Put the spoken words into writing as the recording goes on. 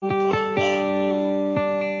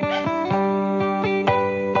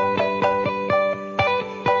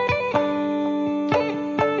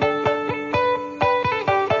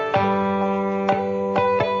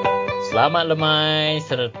Selamat lemai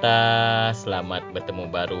serta selamat bertemu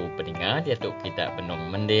baru pendengar di atuk kita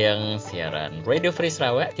penung mending siaran Radio Free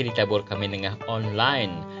Sarawak jadi tabur kami dengar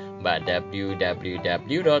online ba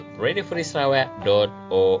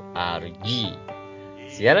www.radiofreesarawak.org.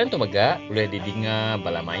 Siaran tu mega boleh didengar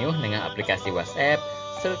bala mayuh dengan aplikasi WhatsApp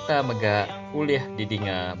serta mega boleh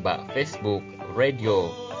didengar ba Facebook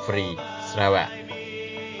Radio Free Sarawak.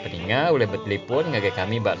 Pendengar boleh bertelefon dengan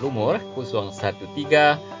kami ba lumur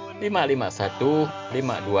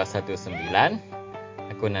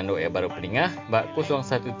 013-551-5219. Aku nanduk yang baru pendengar ba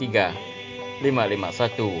 013-551-5219.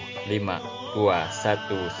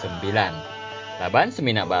 Laban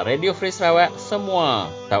seminat ba Radio Free Sarawak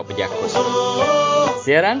semua tahu pejakut.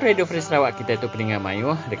 Siaran Radio Free Sarawak kita tu pendengar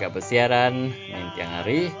mayuh dekat bersiaran mintiang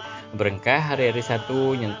hari berengkah hari-hari 1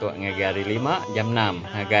 nyentuk ngagai hari 5 jam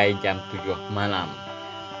 6 ngagai jam 7 malam.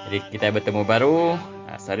 Jadi kita bertemu baru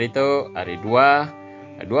hari itu hari 20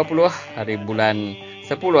 hari bulan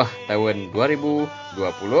 10 tahun 2020.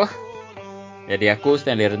 Jadi aku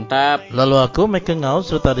Stanley Rentap. Lalu aku Meka Ngau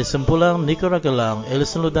serta di sempulang Niko Ragelang,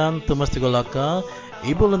 Elison Ludan, Thomas Tigolaka,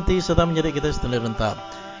 Ibu Lenti serta menjadi kita Stanley Rentap.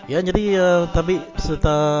 Ya, jadi tapi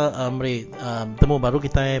serta temu baru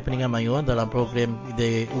kita peninggal mayu dalam program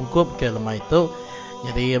di ungkup ke lemah itu.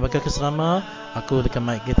 Jadi bakal keselama aku dekat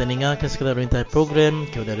mic kita ninga ke sekadar rintai program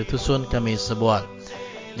ke udah ditusun kami sebuat.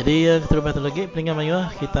 Jadi terlebih lagi peninggal mayu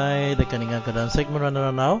kita dekat ninga ke dalam segmen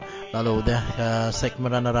ranau-ranau. Lalu udah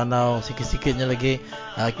segmen ranau-ranau sikit-sikitnya lagi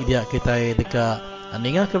dia kita dekat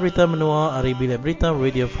ninga ke berita menua hari bilik berita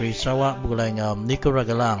Radio Free Sarawak bulan Niko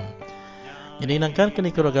Ragelang. Jadi nangkan ke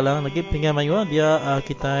Niko Ragelang lagi peninggal mayu dia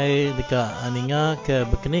kita dekat ninga ke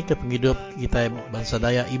berkeni ke penghidup kita bangsa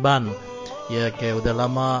Dayak Iban. Ya, ke udah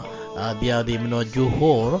lama dia di menua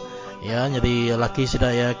Johor. Ya, jadi laki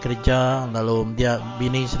sudah ya kerja, lalu dia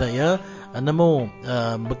bini sudah ya nemu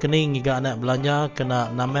berkening hingga anak belanja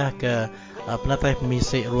kena namah ke penatai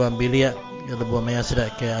pemisik ruang bilik lebuh maya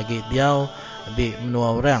sudah ke agi diau di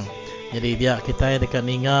menua orang. Jadi dia kita dekat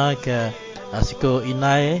ninga ke siku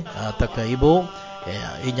inai atau ke ibu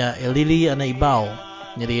inya Lili anak ibau.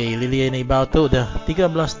 Jadi Lili anak ibau tu dah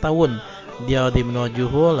 13 tahun dia di menua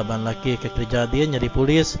Johor. Laban laki ke kerja dia jadi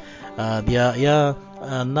polis. Dia ya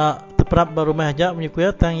nak terperap rumah aja menyukuya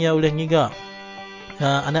tang ya oleh ngiga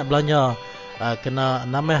anak belanja kena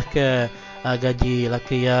namah ke gaji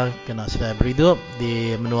laki ya kena sudah berhidup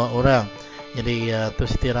di menua orang. Jadi tu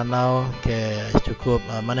Siti Ranau ke cukup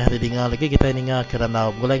mana ada dengar lagi kita dengar ke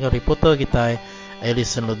Ranau boleh ngau reporter kita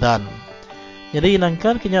Elison Ludan. Jadi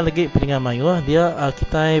nangkan kena lagi pendengar mayu dia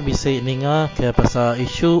kita bisa dengar ke pasal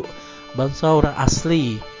isu bangsa orang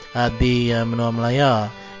asli di menua Melaya.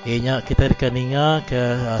 Ianya kita akan dengar ke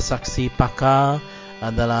saksi pakar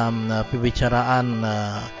dalam perbicaraan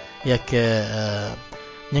ya ke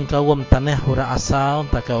nyengkawam tanah orang asal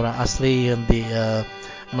tak orang asli yang di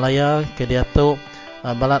Melaya ke dia tu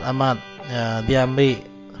balat amat dia ambil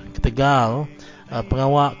ke Tegal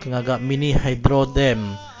pengawak kengagak mini hydro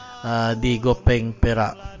dam di Gopeng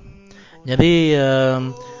Perak. Jadi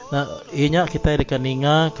ianya kita akan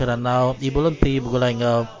dengar kerana Ibu Lenti bergulai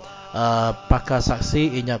dengan pakar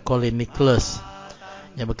saksi ianya Colin Nicholas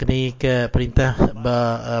yang berkenai ke perintah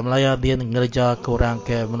Melaya dia ngerja ke orang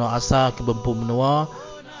ke menua asal ke Bempu menua.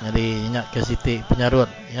 Jadi ianya ke Siti Penyarut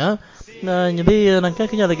ya. Nah, jadi nangka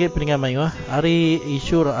kena lagi peninggal mayu hari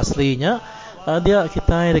isu aslinya dia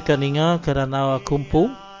kita akan dengar kerana kumpu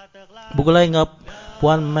bergulai dengan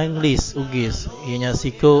Puan Manglis Ugis ianya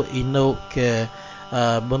siku ino ke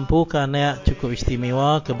Bempu kerana cukup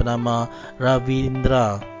istimewa ke bernama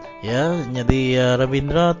Ravindra. Ya, jadi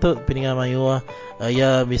Ravindra tu peninggal mayu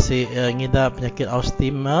ya bisa ngidap penyakit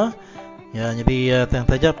astima. Ya, jadi tang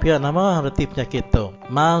tajap pihak nama reti penyakit tu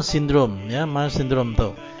Mal syndrome ya, Mal syndrome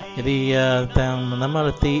tu. Jadi tang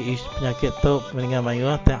nama reti penyakit tu peninggal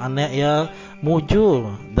mayu tang anak ya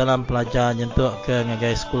mujur dalam pelajar nyentuk ke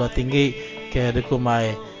ngagai sekolah tinggi ke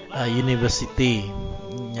Dekumai University.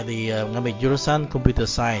 Jadi mengambil jurusan computer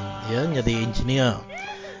science ya, jadi engineer.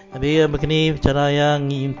 Jadi begini cara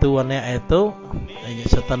yang itu anak itu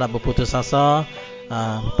serta nak berputus asa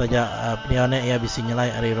tajak penianak ya bisa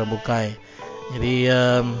nyelai hari Rabukai. Jadi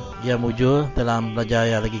ia mujur dalam belajar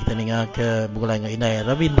ya lagi kita dengar ke bulan Inai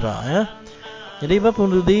Ravindra ya. Jadi bapa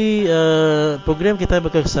di program kita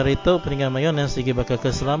bakal kesar itu peninggal mayu yang segi bakal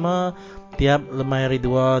ke selama tiap lemah hari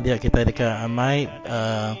 2 dia kita dekat amai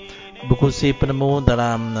berkongsi penemu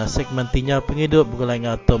dalam segmen tinggal penghidup bulan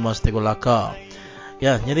Thomas Tigolaka.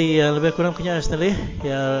 Ya, jadi lebih kurang punya Stanley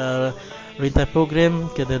ya rintai program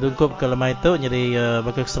kita dungkup ke lemah itu. Jadi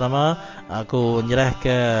bakal selama aku nyerah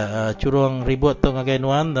ke curung ribut tu ngagai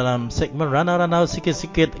nuan dalam segmen ranau-ranau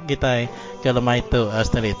sikit-sikit kita ke lemah itu.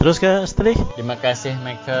 Stanley, terus ke Stanley? Terima kasih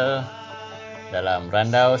Michael. Dalam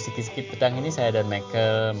Randau Sikit-Sikit petang ini, saya dan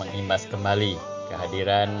Michael mengimbas kembali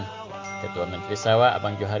kehadiran Ketua Menteri Sarawak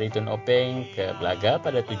Abang Johari Tun Openg ke Belaga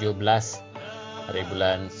pada 17 hari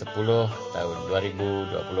bulan 10 tahun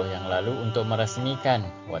 2020 yang lalu untuk merasmikan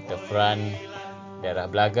waterfront daerah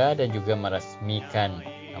Belaga dan juga merasmikan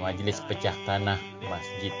majlis pecah tanah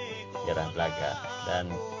Masjid Daerah Belaga, dan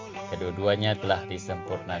kedua-duanya telah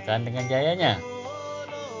disempurnakan dengan jayanya.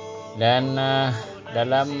 Dan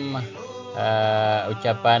dalam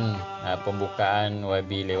ucapan pembukaan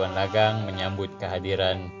YB Lewan Lagang menyambut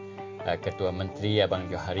kehadiran Ketua Menteri Abang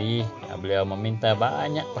Johari, beliau meminta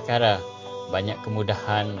banyak perkara, banyak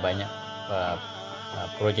kemudahan, banyak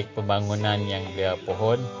projek pembangunan yang beliau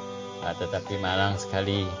pohon, tetapi malang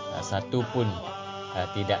sekali satu pun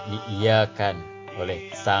tidak diiyakan oleh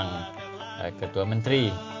sang Ketua Menteri.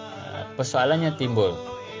 Persoalannya timbul,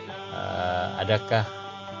 adakah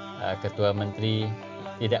Ketua Menteri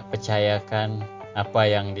tidak percayakan apa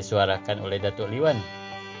yang disuarakan oleh Datuk Liwan?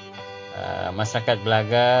 Masyarakat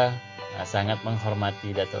Belaga sangat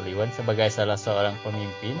menghormati Datuk Liwan sebagai salah seorang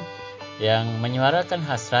pemimpin yang menyuarakan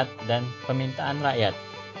hasrat dan permintaan rakyat.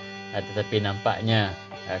 Tetapi nampaknya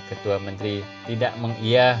Ketua Menteri tidak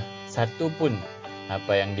mengiyah satu pun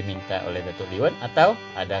apa yang diminta oleh Datuk Liwan, atau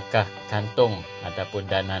adakah kantong ataupun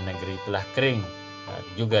dana negeri telah kering?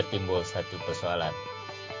 Juga timbul satu persoalan.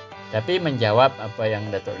 Tapi menjawab apa yang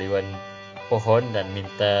Datuk Liwan pohon dan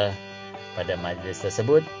minta pada majlis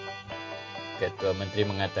tersebut, Ketua Menteri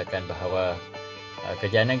mengatakan bahawa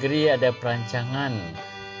kerajaan negeri ada perancangan,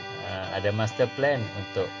 ada master plan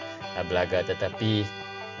untuk Belaga, tetapi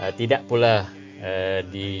tidak pula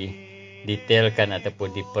didetailkan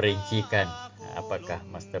ataupun diperincikan apakah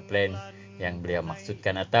master plan yang beliau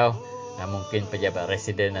maksudkan, atau mungkin pejabat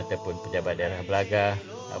residen ataupun pejabat daerah Belaga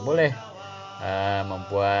boleh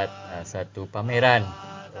membuat satu pameran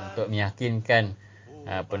untuk meyakinkan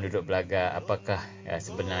penduduk Belaga apakah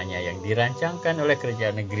sebenarnya yang dirancangkan oleh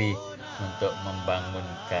kerajaan negeri untuk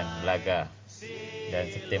membangunkan Belaga. Dan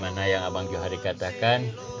seperti mana yang Abang Johari katakan,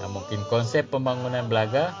 mungkin konsep pembangunan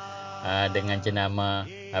Belaga dengan jenama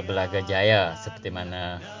Belaga Jaya, seperti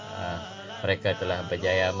mana mereka telah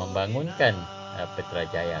berjaya membangunkan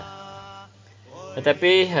Petrajaya.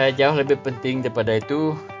 Tetapi jauh lebih penting daripada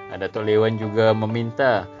itu, Datuk Lewan juga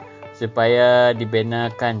meminta supaya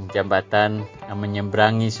dibenakan jambatan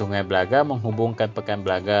menyeberangi Sungai Belaga menghubungkan Pekan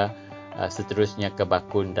Belaga seterusnya ke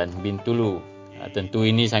Bakun dan Bintulu. Tentu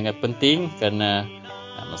ini sangat penting kerana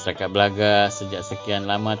masyarakat Belaga sejak sekian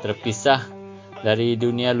lama terpisah dari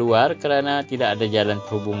dunia luar kerana tidak ada jalan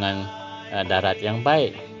perhubungan darat yang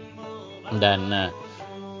baik. Dan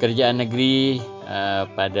kerajaan negeri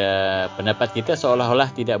pada pendapat kita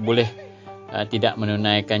seolah-olah tidak boleh tidak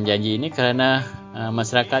menunaikan janji ini kerana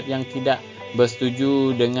masyarakat yang tidak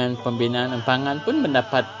bersetuju dengan pembinaan empangan pun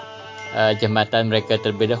mendapat jambatan mereka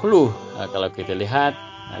terlebih dahulu. Kalau kita lihat,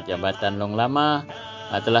 jambatan Long Lama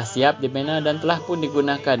telah siap dibina dan telah pun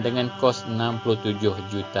digunakan dengan kos 67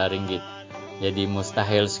 juta ringgit. Jadi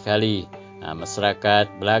mustahil sekali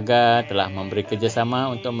masyarakat Belaga telah memberi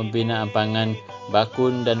kerjasama untuk membina empangan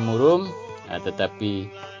Bakun dan Murum,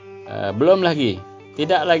 tetapi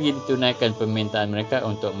tidak lagi ditunaikan permintaan mereka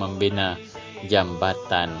untuk membina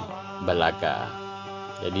jambatan Belaga.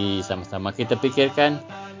 Jadi sama-sama kita fikirkan,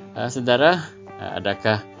 saudara,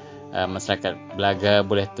 adakah masyarakat Belaga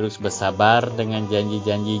boleh terus bersabar dengan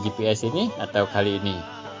janji-janji GPS ini, atau kali ini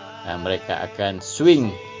mereka akan swing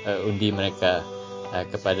undi mereka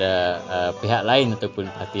kepada pihak lain ataupun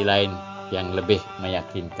parti lain yang lebih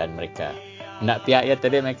meyakinkan mereka? Nak pihak ya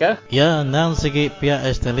tadi mereka? Ya, dan segi pihak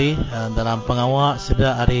Stanley dalam pengawal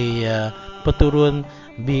sudah hari peturun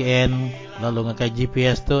BN lalu ngakai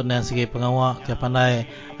GPS tu, dan segi pengawal ke pandai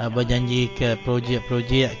berjanji ke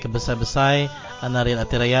projek-projek ke besar-besar anari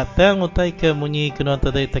hati rakyat dan utai ke munyi kena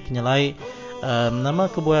tadi tak nyalai nama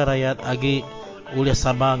kebuai rakyat agi oleh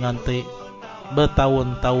sabar nganti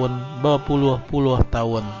bertahun-tahun, berpuluh-puluh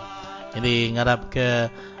tahun. Jadi ngarap ke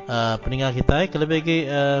peninggal kita kelebih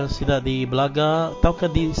sudah di Belaga atau ke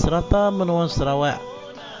di Serata Menuan Sarawak,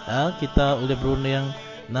 kita boleh berunding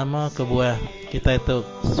nama kebuah kita itu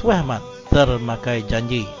Swahmat termakai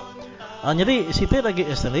janji. Jadi situ lagi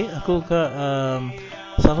Stanley aku ke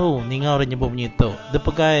selalu ningau orang nyebut bunyi itu dia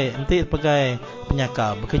pegai nanti pegai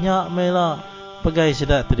penyakal berkenyak mela pegai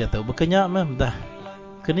sudah tu dia tahu berkenyak meh dah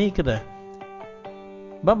keni ke dah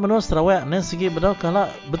Bab menua Sarawak ni segi bedau kalau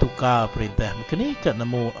bertukar perintah. Mungkin kat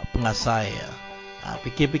nemu pengasai ya.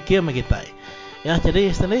 Fikir-fikir magitai. Ya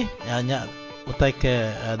jadi sekali ya nya utai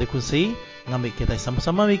ke diskusi ngambil kita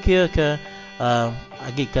sama-sama mikir ke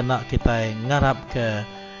agi kena kita ngarap ke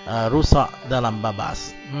rusak dalam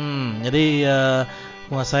babas. Jadi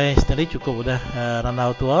pengasai sendiri cukup udah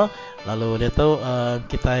randau tua. Lalu dia tahu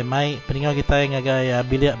kita mai peninggal kita ngagai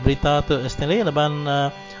bilik berita tu sendiri leban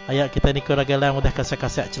ayat kita ni kurang udah kasih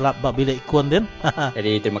celap bab bilik ikon din.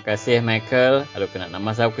 Jadi terima kasih Michael. Lalu kena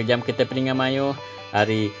nama saya kejam kita peninggal mayu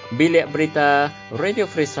hari bilik berita Radio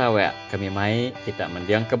Free Sarawak. Kami mai kita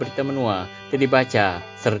mendiang ke berita menua dibaca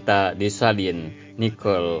serta disalin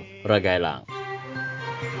Nicole Ragailang.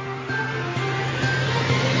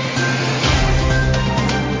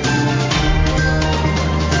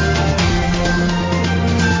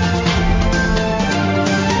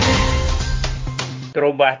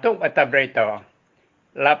 Terubah tu kata berita.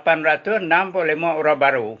 865 orang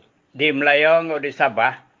baru di Melayu atau di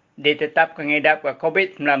Sabah ditetap kengidap ke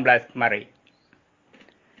COVID-19 kemari.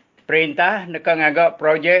 Perintah nak ngagak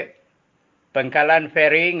projek pengkalan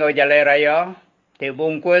feri ngau Jalan Raya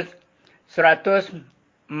dibungkus 104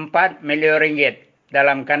 milion ringgit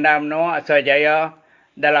dalam kandang menua Asal-Jaya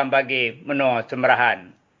dalam bagi menua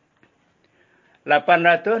Semerahan.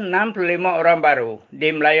 865 orang baru di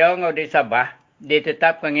Melayu atau di Sabah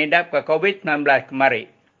ditetap mengidap ke COVID-19 kemari.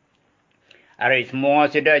 Hari semua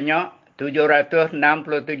sedanya 767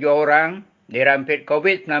 orang dirampit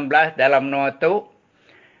COVID-19 dalam menua itu.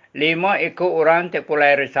 5 ikut orang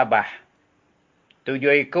terpulai dari Sabah. 7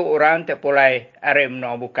 ikut orang terpulai dari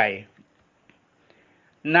menua Bukai.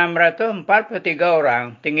 643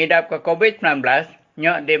 orang mengidap ke COVID-19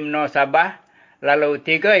 nyak di menua Sabah, lalu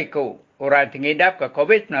 3 ikut orang mengidap ke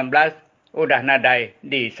COVID-19 udah nadai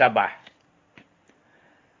di Sabah.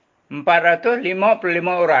 455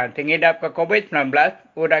 orang mengidap ke COVID-19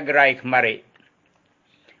 udah gerai kemari.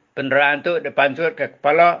 Penerang itu dipansut ke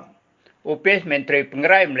Kepala Upis Menteri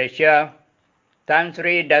Pengerai Malaysia, Tan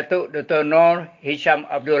Sri Datuk Dr. Nur Hisham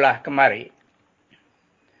Abdullah kemari.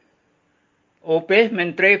 Upis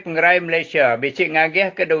Menteri Pengerai Malaysia bisik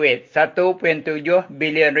ngagih ke duit 1.7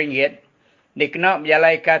 bilion ringgit dikena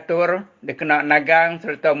berjalai katur, dikena nagang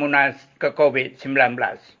serta munas ke COVID-19.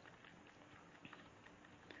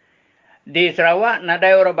 Di Sarawak,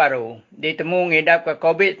 nadai orang baru ditemu ngidap ke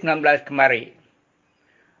COVID-19 kemari.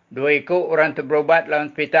 2 ikut orang terberubat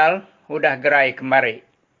dalam hospital sudah gerai kemari.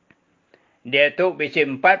 Dia tu bisi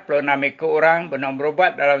 46 ikut orang benar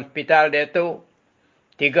berubat dalam hospital dia tu.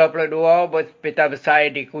 32 berhospital besar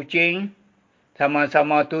di Kuching.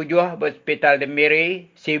 Sama-sama 7 berhospital di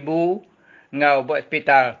Miri, Sibu, ngau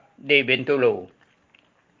berhospital di Bintulu.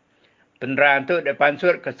 Penerang tu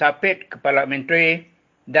dipansut ke Sapit Kepala Menteri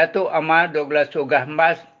Datuk Amal Douglas Ugah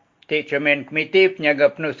Mas di Cermin Komiti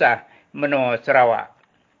Penjaga Penusah Menua Sarawak.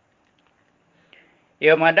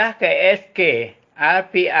 Ia madah ke SK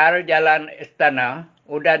RPR Jalan Istana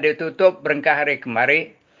sudah ditutup berengkah hari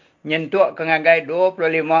kemari nyentuk ke ngagai 25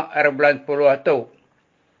 hari bulan 10 tu.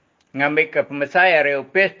 Ngambil ke pemesai hari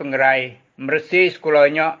upis pengerai meresi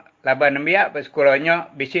sekolahnya laban nembiak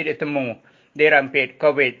bersekolahnya bisi ditemu dirampit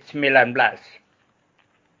COVID-19.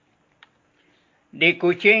 Di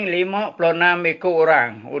Kuching 56 ikut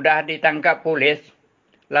orang sudah ditangkap polis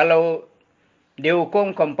lalu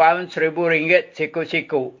dihukum kompaun RM1,000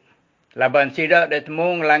 siku-siku. Laban sidak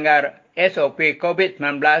ditemu melanggar SOP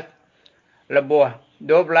COVID-19 lebuh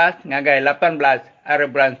 12 ngagai 18 hari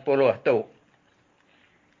bulan 10 tu.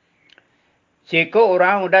 Siku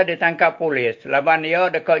orang sudah ditangkap polis. Laban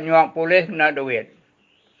ia dekat nyuap polis nak duit.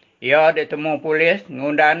 Ia ditemu polis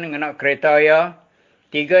ngundan dengan kereta ia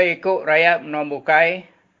 3 ikut rakyat menua Bukai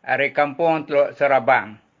hari kampung Teluk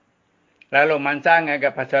Serabang. Lalu mansang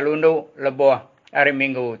agak pasal unduk lebuh hari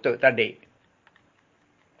Minggu tu tadi.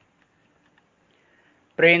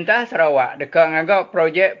 Perintah Sarawak dekat ngagak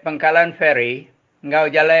projek pengkalan feri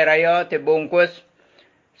ngau Jalan Raya dibungkus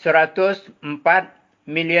 104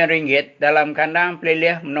 milion ringgit dalam kandang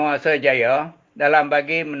pelilih menua Asal-Jaya dalam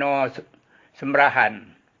bagi menua Semerahan.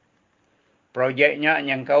 Projeknya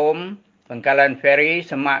yang kaum pengkalan feri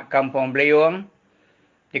semak Kampung Beliung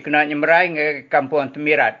dikena nyemerai ke Kampung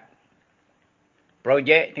Temirat.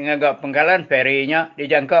 Projek ngagak pengkalan ferinya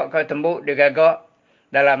dijangka ke tembuk digagak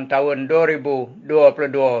dalam tahun 2022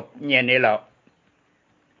 nyen elok.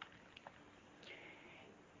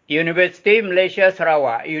 Universiti Malaysia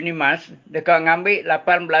Sarawak, UNIMAS, dekat ngambil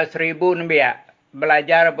 18,000 nembiak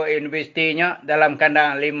belajar beruniversitinya dalam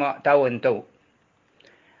kandang 5 tahun tu.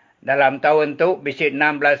 Dalam tahun tu, bisik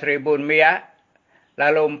 16,000 nembiak,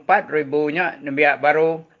 lalu 4,000-nya nembiak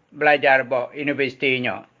baru belajar bo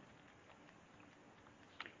universitinya.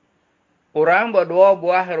 Orang berdua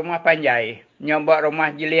buah rumah panjai, nyobok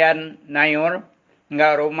rumah Jilian Nayur,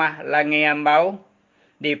 ngau rumah Langi Ambau,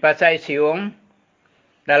 di Pasai Siung,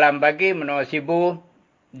 dalam bagi menua Sibu,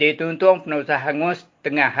 dituntung penusa hangus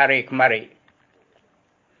tengah hari kemari.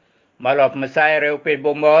 Malah mesai reupit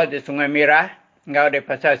bomba di Sungai Mirah, ngau di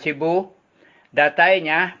Pasai Sibu,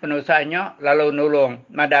 datainya penusahnya lalu nulung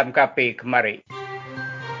madam kapi kemari.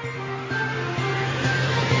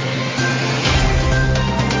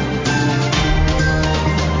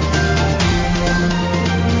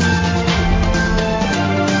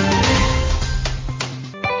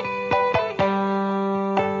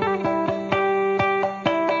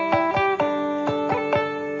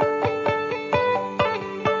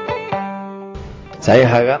 Saya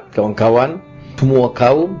harap kawan-kawan semua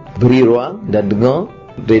kaum beri ruang dan dengar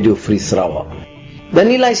Radio Free Sarawak. Dan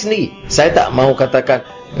nilai sendiri. Saya tak mahu katakan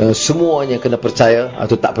semuanya kena percaya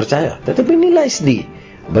atau tak percaya. Tetapi nilai sendiri.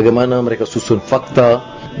 Bagaimana mereka susun fakta,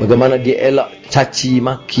 bagaimana dia elak caci,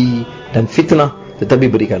 maki dan fitnah. Tetapi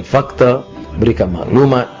berikan fakta, berikan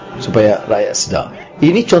maklumat supaya rakyat sedar.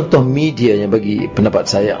 Ini contoh media yang bagi pendapat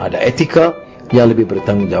saya ada etika yang lebih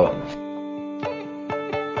bertanggungjawab.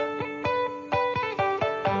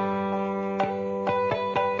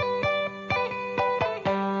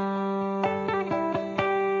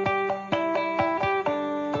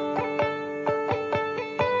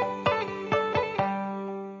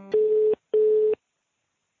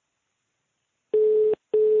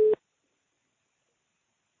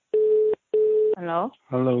 Halo.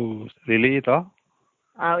 Halo, Lili toh?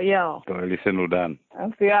 Iya. Toh Elisen Ludan.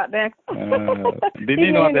 Siap dek.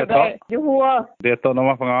 Dini no ada toh? Juhua. Dia toh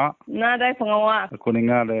nama pengawak? Nah, dek pengawak. Aku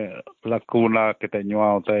ninga de laku na kita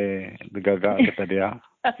nyuau te degaga kita dia.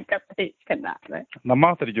 Kata kena dek.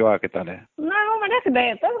 Nama terjual kita deh. Nah, mana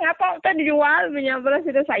kedai tu ngapa kita dijual punya beras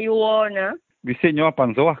itu sayurnya. Bisa nyuau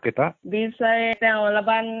pansuah kita? Bisa yang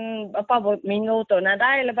leban apa minggu tu. Nah,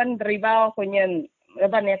 dai leban ribau punya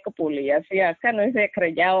leban ya kepuli ya. Sia kan saya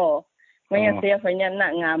kerja. Maya sia punya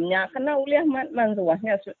nak ngamnya kena uliah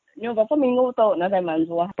mansuahnya. Nyo berapa minggu tu nak saya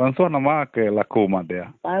mansuah. Pansuah nama ke laku mat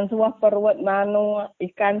dia. Pansuah perut manu,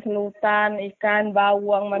 ikan selutan, ikan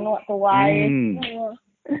bawang manu tuai.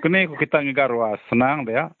 Kini kita ngegarwa senang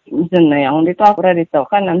dia. Senang yang itu aku dah ditahu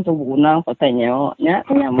kan nanti guna katanya. Ya,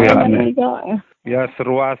 mana juga. Ya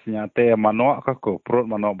seruasnya teh manok kaku perut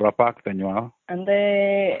manok berapa kita nyual? Ante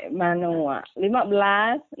manok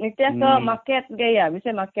 15. Nitia ke market gaya bisa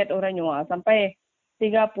market orang nyual sampai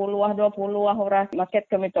 30 20 orang market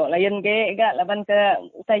kami tu. Lain ge gak laban ke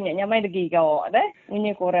tanya nyamai degi kau deh.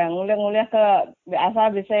 Ini kurang nguliah ke biasa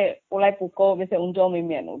bisa ulai pukul bisa unjau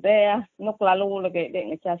mimian udah ya. Nuk lalu lagi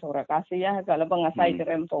dek ngecas orang kasih ya kalau pengasai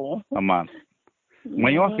kerempu. Aman.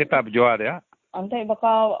 Mayuah kita berjual ya. Ante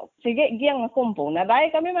bakal sige giang kumpul. Nadai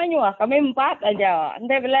kami manyuah, kami 4 aja.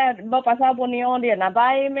 Ante bila bapak sabunio dia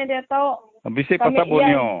nadai me dia tahu. Bisa pasal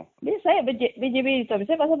bunio. Bisa biji itu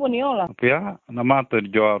bisa pasal bunio lah. Ya, nama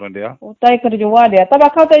terjual orang dia. Utai kerjual dia. Tapi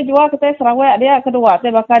bakal terjual kita Sarawak dia kedua.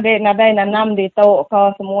 Tapi bakal dia nadai nanam di tahu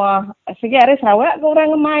ke semua. Sige hari Sarawak ke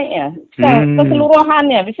orang ngemai ya.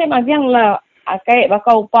 Keseluruhannya bisa magiang lah. Akai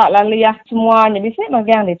bakal upak laliah semuanya bisa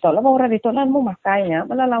magiang di tahu. Lepas orang di tahu nan mu makainya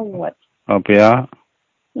malah lawat. Apa ya?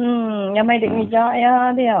 Yang mai dek meja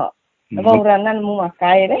ya dia. Apa uranan mu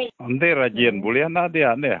makai deh. Ande rajin boleh nak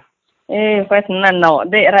dia ande. Pas nan no,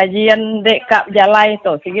 dek rajin dek kap jalai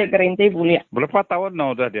tu, sige gerinti boleh. Berapa tahun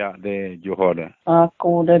no dah dia de Johor dah?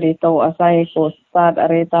 Aku dah ditahu asai ko start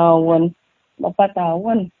are tahun. Berapa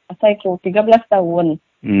tahun? Asai ko 13 tahun.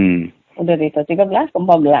 Udah ditahu 13 ke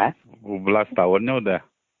 14. 12 tahunnya udah.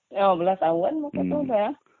 Ya, 12 tahun maka tu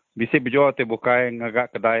dah. Bisa berjual te bukai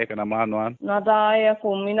ngagak kedai kena manuan. Nadai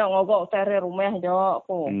aku minat ngogok dari rumah jo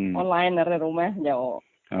aku. Online dari rumah jo.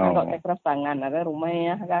 Ngogok kerap tangan dari rumah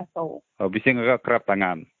ya agak tu. Bisa ngagak kerap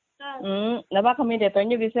tangan. Napa kami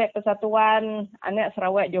datanya bisa Kesatuan Anak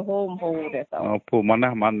Sarawak Johor pun datang. Apa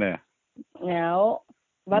mana? Ya,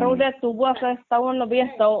 baru udah tubuh ke setahun lebih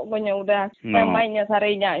tahu punya udah mainnya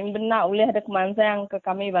sarinya benar ulih ada kemansang ke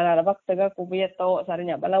kami bala dapat tega kubiya tahu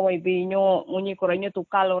sarinya bala YB nyo munyi kurangnya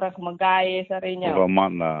tukal orang kemegai sarinya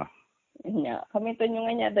mana ya kami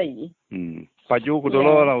tunjungannya dai paju ku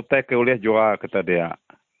dulu lah utek ke ulih jual kata dia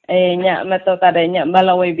nya meto tadanya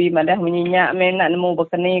bala YB madah munyinya menak nemu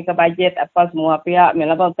bekeni ke budget apa semua pihak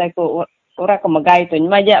melaba utek ku orang kemegai tu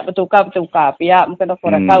majak bertukar pihak mungkin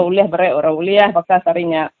orang kau uliah berai orang uliah bakal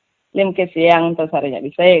sarinya lim ke siang tu sarinya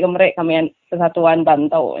bisa kemerek kami Kesatuan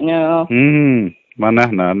Bantau nya mana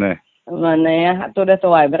nane Mana ya, tu dah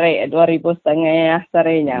tuai berai 2,500 ya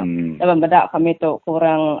sarinya. Dalam bedak kami tu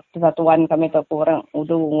kurang, kesatuan kami tu kurang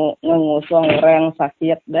udu ngusung orang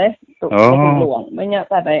sakit deh. Tu peluang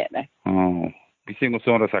banyak tak ada deh. Bisa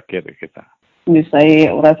ngusung orang sakit kita. Bisa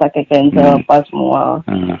orang sakit kanker pas semua.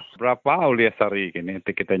 Berapa uliah sari kini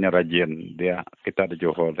kita rajin dia kita ada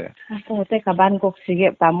Johor deh. Aku teh kaban kok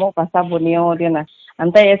sige tamu pasal bunio dia nah.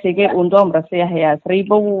 Ante ya sige untung bersih ya 1,000.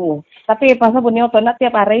 Tapi pasal bunio tu nak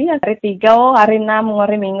tiap hari ya, hari 3, hari 6,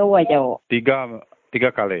 hari Minggu aja. Tiga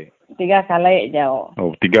kali. 3 kali aja.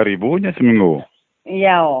 Oh, 3,000-nya seminggu.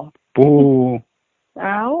 Iya.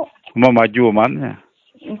 Tahu. Mau maju mana?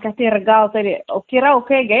 Kasih regal tadi. Kira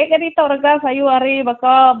oke gak itu regal sayu hari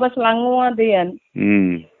bakal berselangu dia.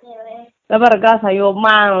 Lepas regal sayu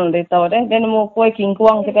mal itu deh. Dan mau kue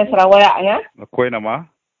kingkuang kita Sarawaknya. Kue nama?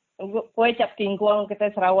 Kue cap kingkuang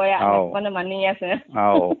kita Sarawak. Mana manis ya.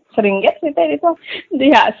 Seringgit sih tadi itu.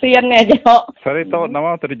 Dia siannya aja. Sari itu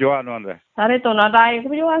nama terjual mana? Sari itu nadai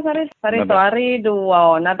kejual sari. Sari itu hari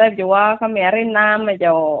 2. Nadai jual kami hari 6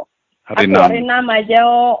 aja. Hari 6 aja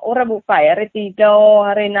orang buka hari 3,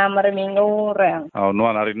 hari 6, hari Minggu orang.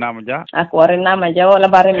 Nuan hari 6 aja? Aku hari 6 aja,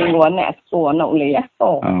 lebar hari Mingguan aku anak uliah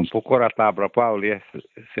tu. Pukul rata berapa uliah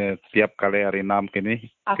setiap kali hari 6 kini?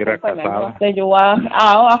 Kira salah. Saya jual,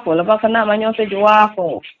 aku lepas kena banyak saya jual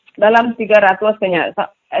aku. Dalam 300 kena.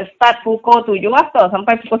 Start pukul 7 tu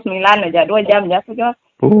sampai pukul 9 aja, 2 jam aja aku jual.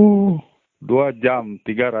 2 jam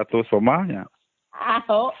 300 somanya.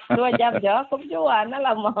 2 jam aja aku jual, nah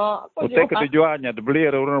lama. Utai ketujuannya, dibeli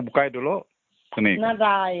orang bukai dulu.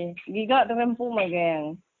 Nadai, giga terempu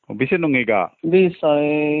mageng. Bisa nung giga? Bisa,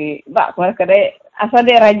 bak kade asal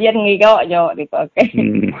dia rajin giga aja dipakai.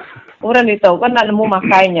 Orang itu kan nak nemu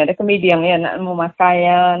makainya, ada kemidian ya nak nemu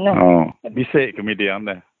makainya. Bisa kemidian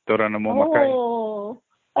deh, orang nemu makai.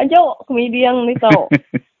 Aja kemidian ni tau.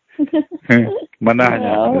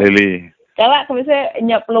 Mananya, Lili? Kalau aku bisa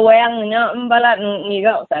nyap peluang nyap embalat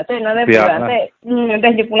ngiga satu nanti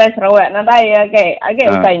dah di Pulau Sarawak nanti ya agak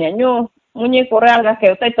usainya nyu munyi Korea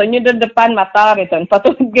agak usai tu nyu di depan mata gitu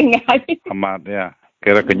patut gengai amat ya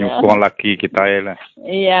kira kenyukung laki kita ya lah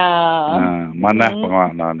iya mana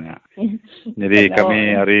pengalamannya jadi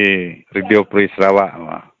kami hari Radio Free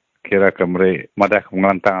Sarawak kira kami madah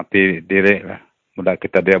mengelantang hati diri lah mudah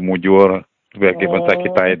kita dia mujur sebagai bangsa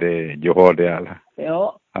kita di Johor dia lah.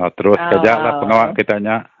 Terus kerja lah pengawal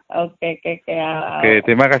kitanya. Oke,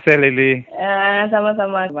 terima kasih Lili.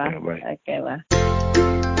 Sama-sama. Oke, Bah.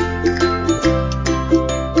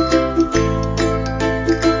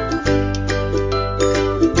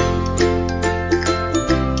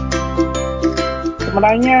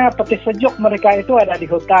 Sebenarnya peti sejuk mereka itu ada di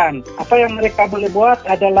hutan. Apa yang mereka boleh buat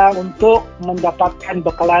adalah untuk mendapatkan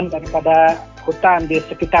bekalan daripada hutan di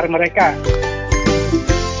sekitar mereka.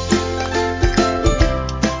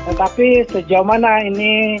 Tetapi sejauh mana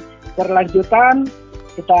ini berlanjutan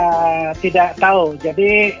kita tidak tahu.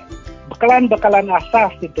 Jadi bekalan-bekalan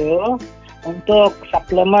asas itu untuk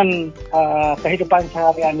suplemen kehidupan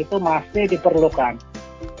seharian itu masih diperlukan.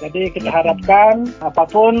 Jadi kita harapkan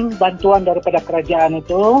apapun bantuan daripada kerajaan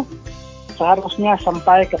itu seharusnya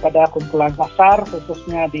sampai kepada kumpulan pasar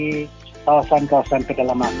khususnya di kawasan-kawasan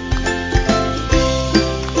pedalaman.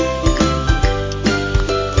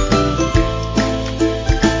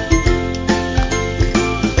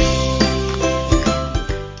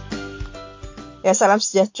 Ya, salam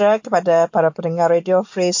sejahtera kepada para pendengar Radio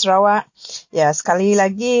Free Sarawak. Ya, sekali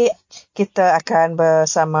lagi kita akan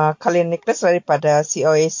bersama Colin Nicholas daripada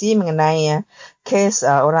COAC mengenai kes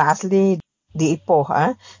orang asli di Ipoh.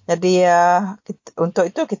 Jadi untuk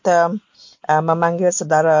itu kita memanggil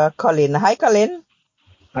saudara Colin. Hai Colin.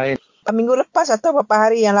 Hai. Minggu lepas atau beberapa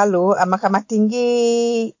hari yang lalu, Mahkamah Tinggi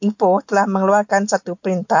Ipoh telah mengeluarkan satu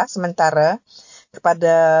perintah sementara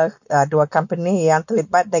kepada 2 company yang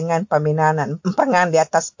terlibat dengan pembinaan empangan di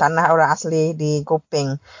atas tanah orang asli di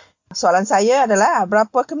Gopeng. Soalan saya adalah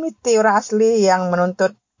berapa komiti orang asli yang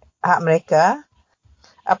menuntut hak mereka?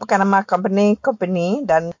 Apakah nama company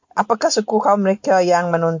dan apakah suku kaum mereka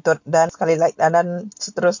yang menuntut dan sekali lagi dan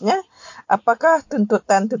seterusnya? Apakah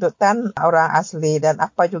tuntutan orang asli dan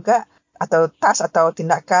apa juga atau tas atau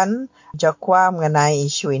tindakan Jakwa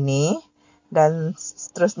mengenai isu ini? Dan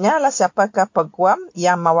seterusnya lah siapakah peguam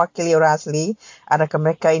yang mewakili orang asli? Adakah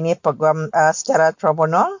mereka ini peguam secara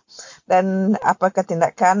tribunal? Dan apakah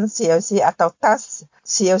tindakan COC atau tas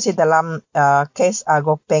COC dalam kes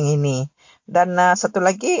Gopeng ini? Dan satu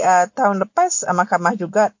lagi, tahun lepas mahkamah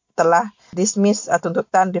juga telah dismiss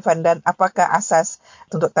tuntutan defendant. Apakah asas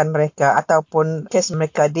tuntutan mereka ataupun kes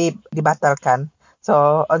mereka dibatalkan?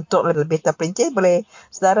 So, untuk lebih terperinci, boleh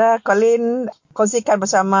saudara Colin kongsikan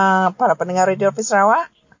bersama para pendengar Radio Free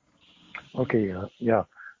Sarawak? Okey, ya.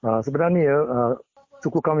 Sebenarnya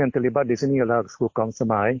suku kaum yang terlibat di sini adalah suku kaum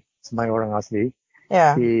Semai orang asli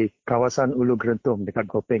di kawasan Ulu Gerentum dekat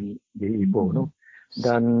Gopeng di Ipoh. No?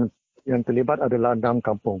 Dan yang terlibat adalah 6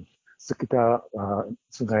 kampung sekitar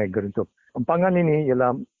Sungai Gerentum. Empangan ini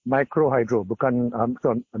ialah micro hydro, bukan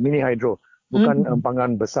mini hydro, bukan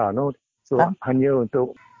empangan besar. No? So hanya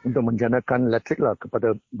untuk menjanakan elektrik lah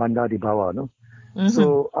kepada bandar di bawah. No?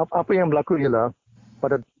 So apa yang berlaku ialah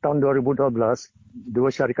pada tahun 2012, 2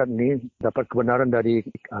 syarikat ini dapat kebenaran dari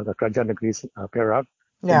kerajaan negeri Perak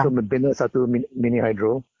untuk membina satu mini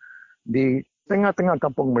hydro di tengah-tengah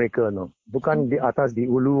kampung mereka. No. Bukan di atas, di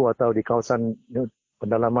ulu atau di kawasan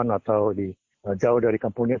pendalaman atau di jauh dari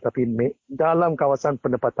kampungnya, tapi dalam kawasan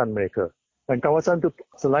penempatan mereka. Dan kawasan itu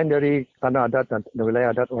selain dari tanah adat dan wilayah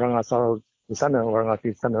adat orang asal di sana, orang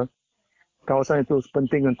asli di sana, kawasan itu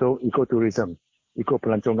penting untuk ekoturism,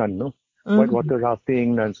 ekopelancongan. No. Whitewater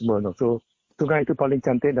rafting dan semua. No. So, sungai itu paling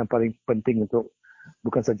cantik dan paling penting untuk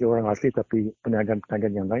bukan saja orang asli tapi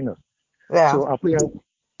peniagaan-peniagaan yang lain. No. So, apa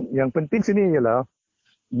yang penting sini ialah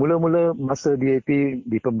mula-mula masa DAP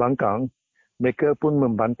di pembangkang, mereka pun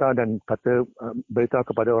membantah dan kata beritahu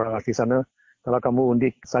kepada orang asli sana, kalau kamu undi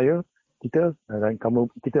saya, kita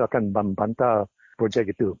akan membantah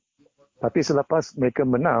projek itu. Tapi selepas mereka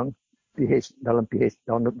menang dalam PH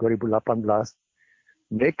tahun 2018,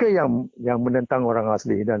 mereka yang menentang orang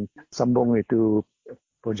asli dan sambung itu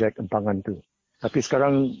projek empangan itu. Tapi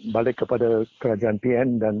sekarang balik kepada kerajaan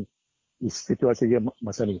PN dan situasi dia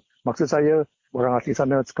masa ni. Maksud saya, orang asli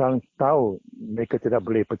sana sekarang tahu mereka tidak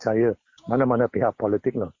boleh percaya mana-mana pihak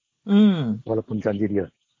politik lah. Walaupun janji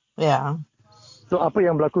dia. So apa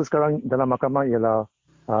yang berlaku sekarang dalam mahkamah ialah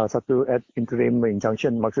satu ad interim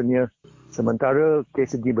injunction. Maksudnya sementara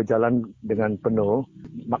kes ini berjalan dengan penuh,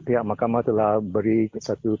 pihak mahkamah telah beri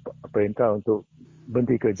satu perintah untuk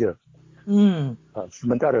berhenti kerja.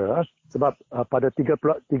 Sementara sebab pada 3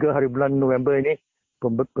 hari bulan November ini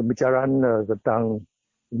pembicaraan tentang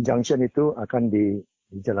injunction itu akan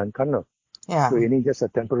dijalankan. So ini just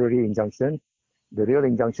a temporary injunction. The real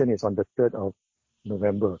injunction is on the 3rd of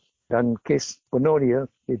November. Dan kes penuh dia,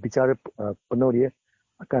 bicara penuh dia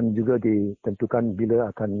akan juga ditentukan bila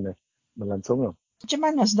akan melangsung. Macam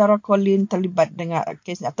mana saudara Colin terlibat dengan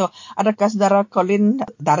kes ini? Atau adakah saudara Colin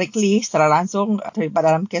directly secara langsung terlibat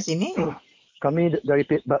dalam kes ini? Kami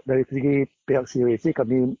dari segi pihak COAC,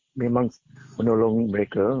 kami memang menolong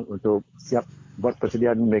mereka untuk siap buat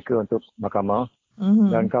persediaan mereka untuk mahkamah.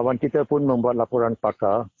 Dan kawan kita pun membuat laporan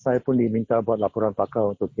pakar. Saya pun diminta buat laporan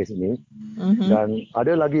pakar untuk kes ini. Dan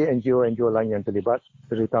ada lagi NGO lain yang terlibat,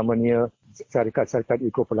 terutamanya syarikat-syarikat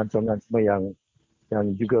ekopelancongan semua yang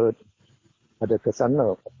juga ada kesan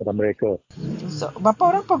pada mereka. So,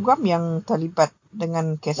 berapa orang program yang terlibat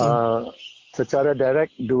dengan kes ini? Secara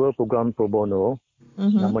direct 2 program pro bono,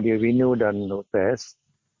 nama dia Renew dan NOTES.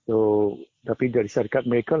 So, tapi dari syarikat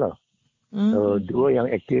mereka lah. 2 yang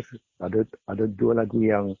aktif, ada 2 lagi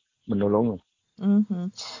yang menolong.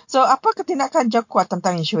 So, apa ketindakan JAKUA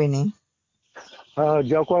tentang isu ini?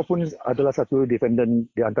 JAKUA pun adalah satu defendant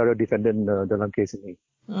di antara defendant dalam kes ini.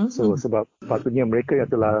 So sebab patutnya mereka yang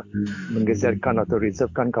telah menggeserkan atau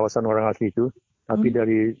reservekan kawasan orang asli itu, tapi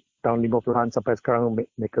dari tahun 50-an sampai sekarang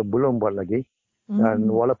mereka belum buat lagi. Dan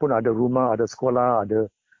walaupun ada rumah, ada sekolah, ada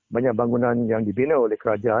banyak bangunan yang dibina oleh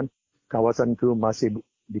kerajaan, kawasan itu masih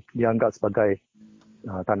dianggap sebagai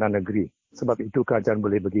tanah negeri. Sebab itu kerajaan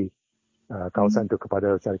boleh bagi kawasan itu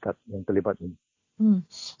kepada syarikat yang terlibat ini.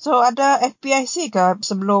 So ada FPIC ke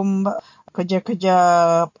sebelum kerja-kerja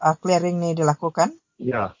clearing ni dilakukan?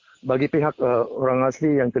 Ya, bagi pihak orang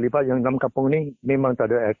asli yang terlibat yang dalam kampung ni memang tak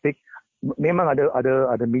ada etik. Memang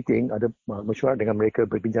ada meeting, ada mesyuarat dengan mereka,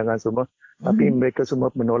 berbincangan semua, tapi mereka semua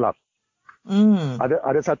menolak.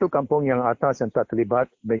 Ada satu kampung yang atas yang tak terlibat,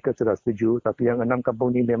 mereka sudah setuju, tapi yang 6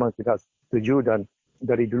 kampung ni memang tidak setuju dan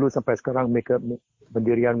dari dulu sampai sekarang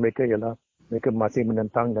pendirian mereka ialah mereka masih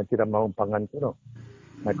menentang dan tidak mahu empangan tu,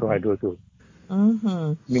 micro hydro tu.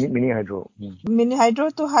 Mini hydro. Mini hydro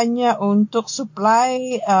tu hanya untuk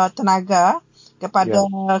supply tenaga kepada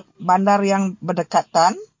bandar yang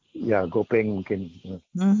berdekatan. Ya, Gopeng mungkin.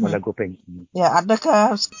 Bandar Gopeng. Ya,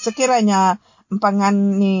 adakah sekiranya empangan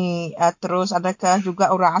ni terus, adakah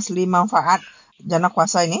juga orang asli manfaat jana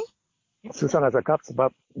kuasa ini? Susah nak cakap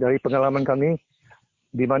sebab dari pengalaman kami,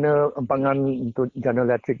 di mana empangan untuk jana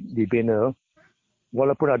elektrik dibina,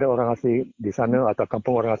 walaupun ada orang asli di sana atau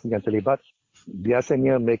kampung orang asli yang terlibat,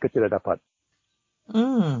 biasanya mereka tidak dapat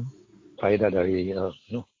faedah dari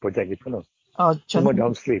projek itu. Oh, Semua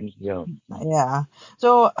contoh. downstream. Ya. Ya.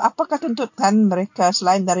 So, apakah tuntutan mereka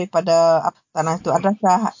selain daripada tanah itu?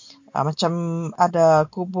 Adakah macam ada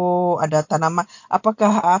kubur, ada tanaman?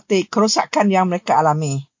 Apakah arti kerosakan yang mereka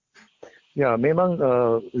alami? Ya, memang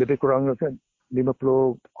lebih kurang 50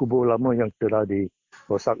 kubur lama yang telah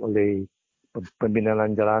dirosak oleh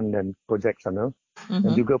pembinaan jalan dan projek sana.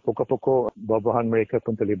 Dan juga pokok-pokok buah-buahan mereka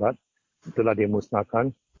pun terlibat, telah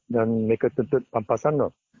dimusnahkan dan mereka tuntut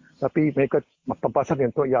pampasan. Tapi mereka pampasan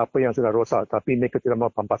untuk apa yang sudah rosak. Tapi mereka tidak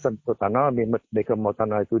mahu pampasan untuk tanah. Mereka mahu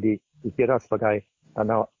tanah itu dikira sebagai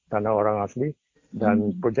tanah orang asli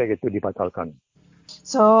dan projek itu dibatalkan.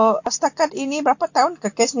 So, setakat ini berapa tahun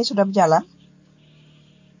kes ini sudah berjalan?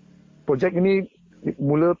 Projek ini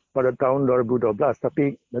mula pada tahun 2012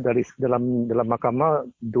 tapi dari dalam mahkamah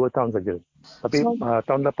 2 tahun saja. Tapi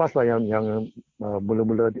tahun lepas lah yang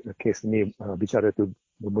mula-mula kes ini bicara itu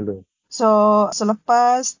bermula. So,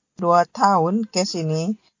 selepas 2 tahun kes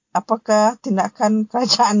ini, apakah tindakan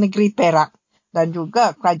kerajaan negeri Perak dan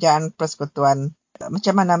juga kerajaan persekutuan,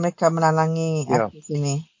 macam mana mereka menalangi kes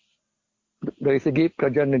ini? Dari segi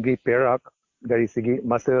kerajaan negeri Perak, dari segi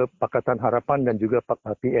masa Pakatan Harapan dan juga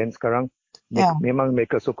PN sekarang, memang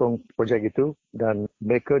mereka sokong projek itu dan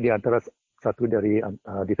mereka di antara satu dari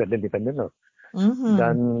defendant.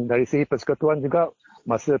 Dan dari segi persekutuan juga,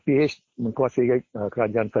 masa PH menguasai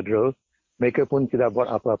kerajaan federal, mereka pun tidak buat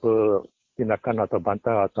apa-apa tindakan atau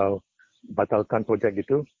bantah atau batalkan projek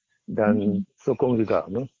itu dan sokong juga.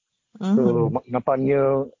 So,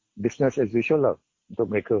 nampaknya business as usual lah untuk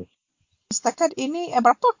mereka. Setakat ini,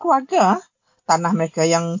 berapa keluarga tanah mereka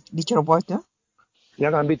yang diceroboh itu?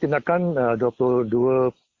 Yang ambil tindakan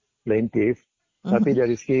 22 plaintiff, tapi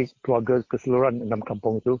dari segi keluarga keseluruhan 6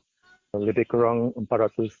 kampung itu, lebih kurang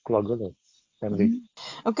 400 keluarga lah.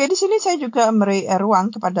 Okey, di sini saya juga memberi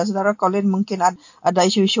ruang kepada saudara Colin, mungkin ada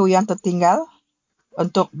isu-isu yang tertinggal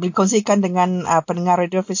untuk dikongsikan dengan pendengar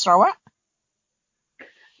Radio Free Sarawak.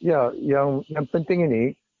 Ya, yang penting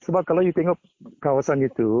ini, sebab kalau you tengok kawasan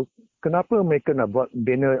itu, kenapa mereka nak buat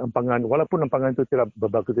bina empangan, walaupun empangan itu tidak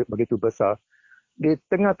begitu besar, di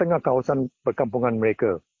tengah-tengah kawasan perkampungan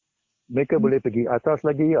mereka. Mereka boleh pergi atas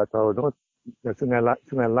lagi atau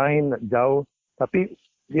sungai lain jauh, tapi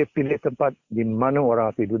dia pilih tempat di mana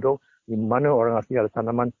orang asli duduk, di mana orang asli ada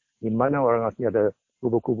tanaman, di mana orang asli ada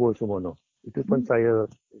kubur-kubur semua. Itu pun saya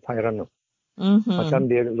hairan. Macam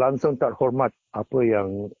dia langsung tak hormat apa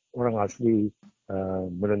yang orang asli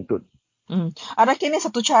menuntut. Adakah ini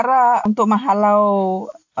satu cara untuk menghalau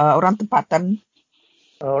orang tempatan?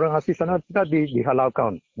 Orang asli sana tidak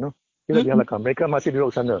dihalalkan. Tidak dihalalkan. Mereka masih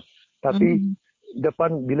duduk sana. Tapi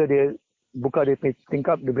depan bila dia buka dia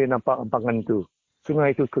tingkap, dia boleh nampak empangan itu.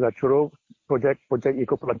 Sungai itu sudah curug, projek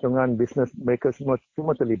ekopelancongan, bisnes mereka semua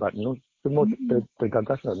terlibat. Semua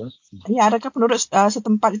tergagas. Ya, adakah penduduk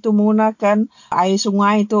setempat itu menggunakan air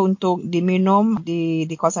sungai itu untuk diminum di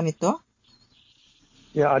kawasan itu?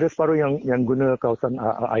 Ya, ada separuh yang guna kawasan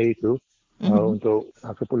air itu untuk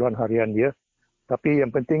keperluan harian dia. Tapi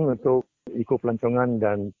yang penting untuk ekopelancongan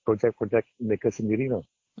dan projek-projek mereka sendiri.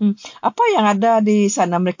 Apa yang ada di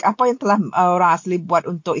sana? Apa yang telah orang asli buat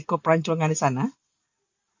untuk ekopelancongan di sana?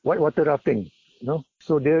 Whitewater rafting.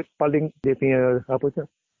 So dia punya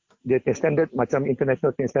standard macam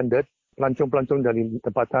international standard. Pelancong-pelancong dari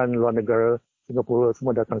tempatan luar negara, Singapura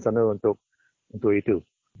semua datang sana untuk itu.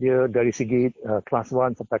 Dia dari segi kelas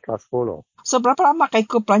 1 sampai kelas 4. So berapa lama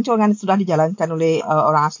ekopelancongan sudah dijalankan oleh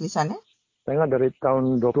orang asli sana? Saya ingat dari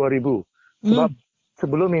tahun 2000. Sebab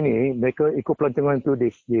sebelum ini mereka ekopelancongan itu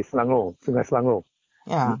di Selangor, Sungai Selangor.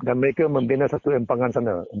 Dan mereka membina satu empangan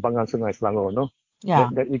sana, empangan Sungai Selangor.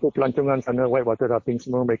 Dan ekopelancongan sana, whitewater rafting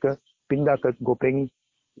semua mereka pindah ke Gopeng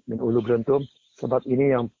dan Ulu Gerentum sebab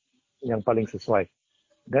ini yang paling sesuai.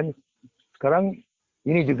 Dan sekarang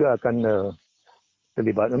ini juga akan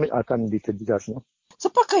terlibat, akan diterjejas.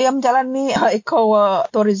 Siapakah yang menjalani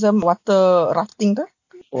eco-tourism water rafting tu?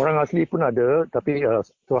 Orang asli pun ada, tapi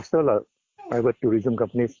swasta lah, private tourism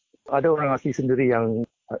companies. Ada orang asli sendiri yang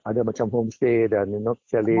ada macam homestay dan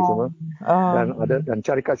chalet semua. Dan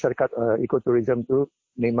syarikat-syarikat eco-tourism tu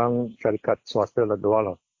memang syarikat swasta lah dua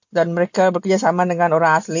lah. Dan mereka bekerjasama dengan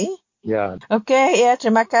orang asli? Ya. Okey,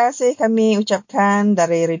 terima kasih kami ucapkan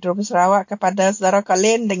dari Radio Free Sarawak kepada saudara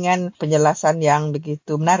Colin dengan penjelasan yang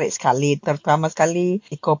begitu menarik sekali, terutama sekali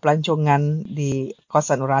ekopelancongan di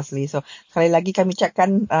kawasan orang asli. So, sekali lagi kami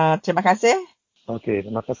ucapkan terima kasih. Okey,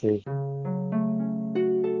 terima kasih.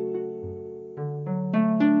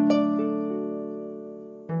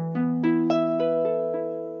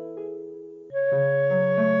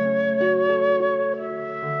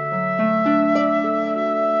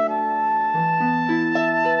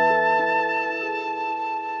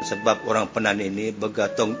 sebab orang Penan ini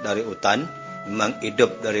bergantung dari hutan, memang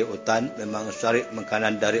hidup dari hutan, memang cari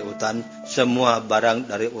makanan dari hutan, semua barang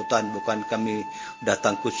dari hutan. Bukan kami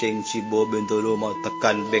datang Kusing, Sibo, Bintulu mau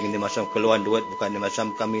tekan bank ni macam keluar duit, bukan ni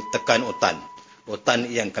macam kami tekan hutan. Hutan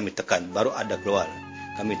yang kami tekan baru ada keluar.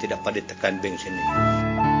 Kami tidak pada tekan bank sini.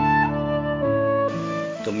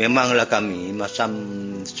 Tu memanglah kami macam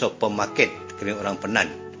supermarket kena orang Penan,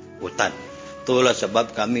 hutan. Itulah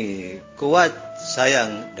sebab kami kuat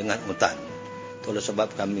sayang dengan hutan. Itulah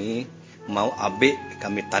sebab kami mau ambil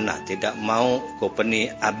kami tanah, tidak mau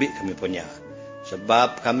company ambil kami punya.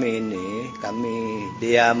 Sebab kami ini, kami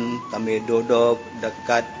diam, kami duduk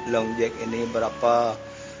dekat Long Jack ini berapa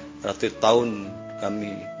ratus tahun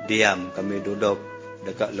kami diam, kami duduk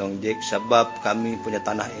dekat Long Jack sebab kami punya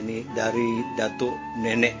tanah ini dari datuk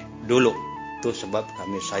nenek dulu. Itu sebab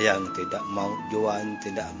kami sayang, tidak mau jual,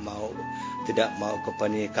 tidak mau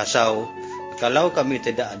company kasau. Kalau kami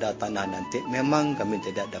tidak ada tanah nanti, memang kami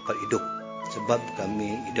tidak dapat hidup. Sebab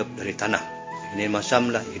kami hidup dari tanah. Ini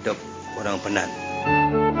masamlah hidup orang Penan.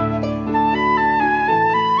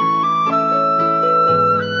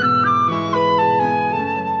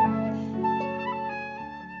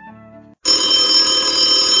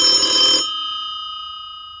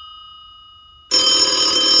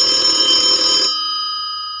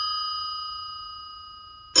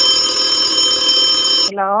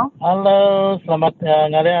 Halo, selamat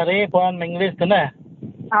hari-hari Puan Menglis tu nah.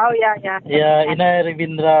 Oh ya. Ya, Ina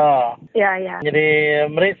Rivindra. Ya. Jadi,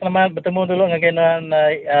 mari selamat bertemu dulu dengan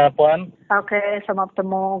Puan. Okey, selamat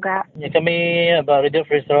bertemu juga. Ya, kami Radio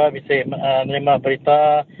Free Sarawak bisa menerima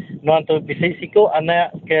berita Nuan tu bisa siku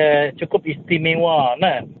anak ke cukup istimewa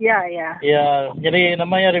nah. Ya. Ya, jadi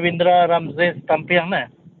namanya Rivindra Ramzes Tampiang nah.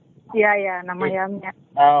 Ya, namanya.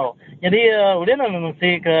 Oh, jadi udah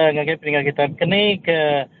mesti ke ngagai peninggal kita kini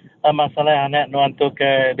ke masalah anak Nuan tu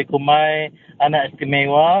ke dikumai anak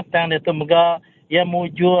istimewa tang dia tu mega ia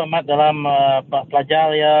muju amat dalam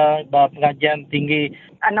pelajar ya pengajian tinggi.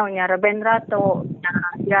 Anaknya Rabendra tu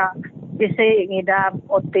ya bisa ngidap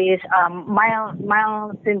otis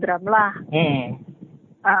mild syndrome lah.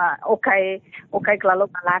 Okay kelalu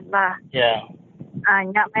malan lah. Ya.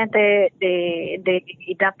 Nyak mente de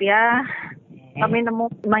idap ya. Kami nemu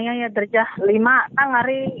maya ya derajah 5 tang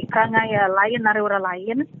hari kanga ya lain hari orang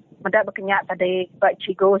lain. Madah berkenyak tadi Pak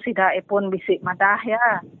Cigo sida pun bisik madah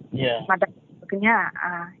ya. Ya. Madah berkenyak.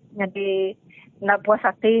 Jadi nak puas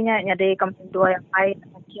hatinya jadi kami dua yang baik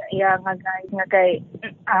ya ngagai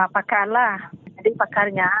pakar lah. Jadi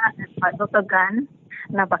pakarnya Pak Dr. Gan.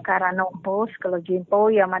 Nah pakar anompos kalau jimpo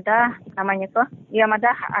ya madah namanya tu. Ya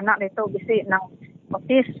madah anak itu bisik nang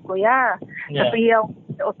otis ko ya. Tapi ya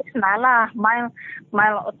otis nalah mal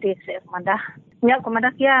otis madah. Ya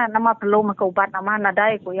kumadah ya nama perlu makaubat nama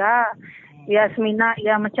nadai ko ya. Ya semina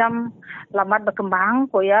ya macam lambat berkembang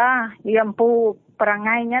ko ya. Ya empu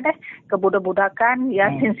perangainya deh kebudak-budakan ya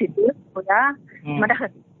sensitif ko ya. Madah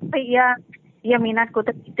tapi ya minat ko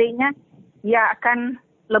titiknya ya akan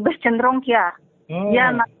lebih cenderung ya. Ya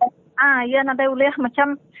nadai uleh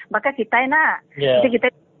macam bakal kita nak. Jadi kita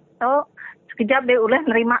tu sekejap dia boleh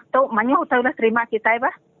nerima tu manyu tak boleh terima kita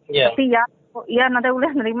bah. Tapi ya nadai boleh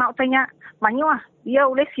nerima utanya manyu dia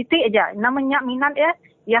boleh siti aja namanya minat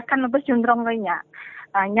ya akan lebih cenderung lainnya.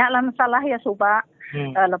 Nyak lah masalah ya suba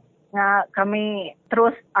kami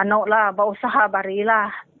terus lah berusaha barilah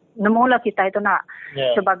nemulah kita itu nak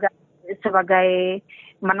sebagai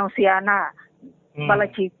manusia nak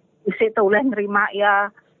balaci bisa tu boleh nerima ya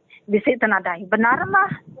bisa tenadai benar lah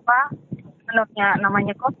suba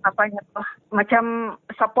namanya kok apanya tuh macam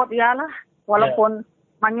support ya lah walaupun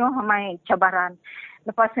manyu ramai cabaran.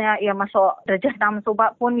 Lepasnya ia masuk darjah 6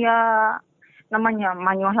 subak pun ya namanya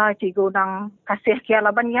manyu lah cikgu nang kasih kia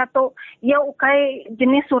laban ya tu ya ukai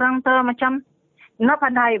jenis orang tu macam nak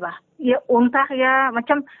pandai bah. Ya untah ya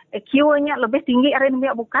macam kiwanya lebih tinggi hari ni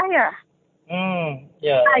buka ya.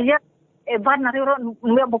 Ya Evan hari orang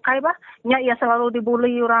nggak bukai bah, ia selalu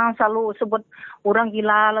dibuli orang, selalu sebut orang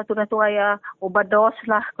gila lah tu ya, obados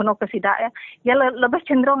lah, kena kesidak ya. Ya lebih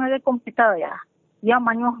cenderung lagi komputer ya. Ya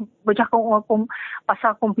manyu bercakap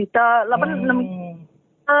pasal komputer,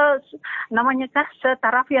 namanya kah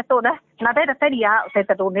setaraf ya tu dah. Nadai dia, saya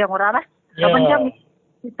tahu dia orang lah. Laban jam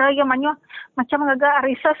kita ya manyu macam agak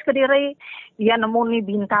research ke diri, ya nemu ni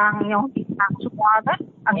bintang semua kan,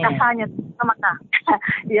 angkasanya sama tak.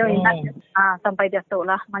 Ya ingat sampai jatuh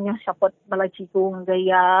lah manyu support bala cikgu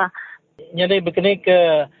gaya. Jadi begini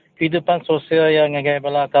ke kehidupan sosial yang ngagai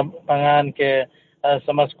bala pangan ke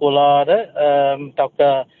sama sekolah dah atau ke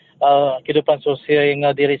kehidupan sosial yang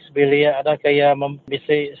diri sebelia ada kayak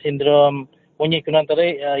bisa sindrom bunyi kunan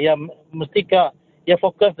tadi ya mesti ke ia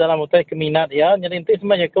fokus dalam utai keminat ya. Jadi nanti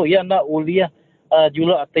sebenarnya kau ia nak uliah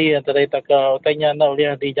julak ati antara taka utainya nak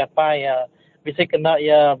uliah di Japai ya. Bisa kena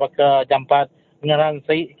ia baka jampat pengarang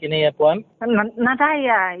sei kini ya puan. Nada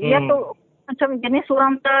ya. Ia tu macam jenis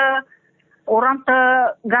orang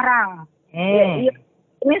garang. Ia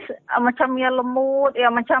ini macam ia lembut,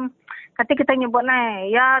 ya macam kata kita nyebut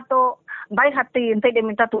ya tu baik hati untuk dia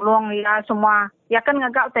minta tolong ya semua. Ya kan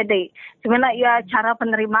ngagak tadi. Sebenarnya ya cara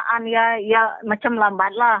penerimaan ya macam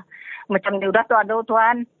lambat lah. Macam dia udah tu ada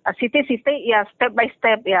tuan, siti-siti ya step by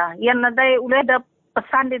step ya. Yang nadai udah ada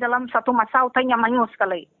pesan di dalam satu masa utainya manyu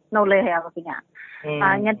sekali. Noleh ya katanya.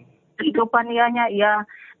 Hanya kehidupan ianya ya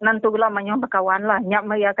nanti gula manyu berkawan lah. Nyak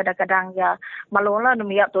ya kadang-kadang ya malu lah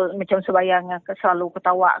demiak tu macam sebayang selalu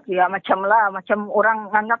ketawa ya macam orang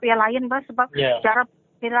anggap ya lain bah sebab cara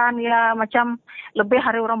pikiran ya macam lebih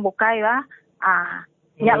hari orang bukai lah.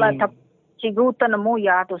 Nyak lah cigu tenemu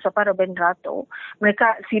ya tu separa bendera tu.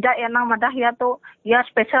 Mereka sidak yang nang madah ya tu ya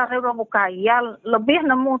spesial hari orang bukai ya lebih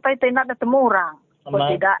nemu tai nak ketemu orang. Kalau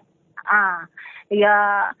tidak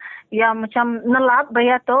ya macam nelap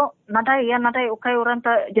bayar tu nadai ukai orang tu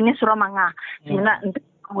jenis suramanga. Sebenarnya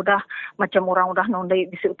udah macam orang udah nondai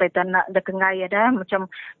bisi utai tanah dekengai ya dah macam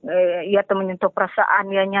ia tu menyentuh perasaan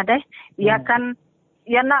ianya deh. Ia kan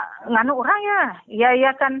ia nak nganu orang ya.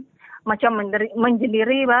 Ia kan macam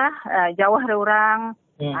menjendiri bah jauh dari orang.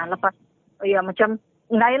 Lepas ya macam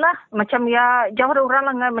ngai lah macam ya jauh dari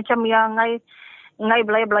orang lah macam ya ngai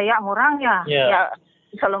belaya-belaya orang ya. Ya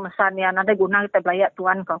selalu mesan ya nada guna kita belayak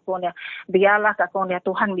Tuhan kakon ya biarlah kakon ya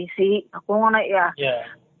Tuhan bisi kakon ya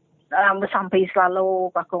bersampai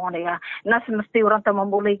selalu kakon ya nah semesti orang tu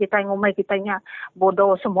membuli kita ngumai kitanya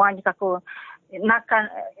bodoh semuanya kakon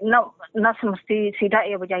nak semesti sidak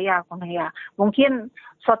ya berjaya kakon ya mungkin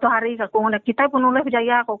suatu hari kakon kita pun boleh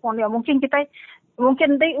berjaya kakon ya mungkin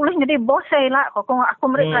dia boleh jadi bos lah kakon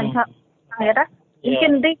aku mereka ya dah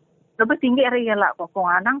mungkin dia lebih tinggi hari ya lah pokok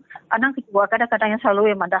anang kedua kadang-kadang yang selalu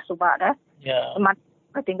yang madah subak dah.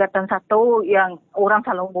 Ketingkatan satu yang orang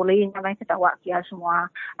selalu boleh nyamai kita wakia semua.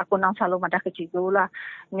 Aku nang selalu madah ke cigu lah.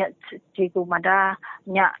 Cigu madah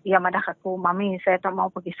ya madah aku mami saya tak mau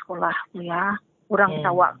pergi sekolah ya. Orang kita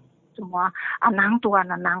wak semua anang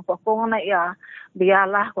pokok ya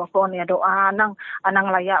biarlah pokok ya doa anang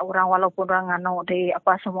layak orang walaupun orang ngano de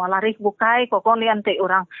apa semua lari bukai pokok ni nanti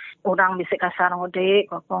orang bisa kasar ngode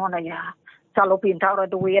pokok ya selalu pinta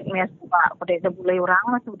orang duit mes pak pada boleh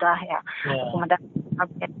orang sudah ya kemudian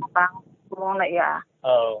orang pokok ya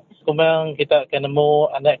Kumang kita akan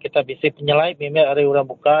nemu anak kita bisa penyelai memang ada orang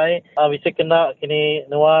bukai bisa kena kini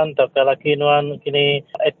nuan atau laki nuan kini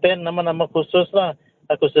attend nama-nama khusus lah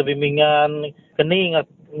aku sebimbingan kini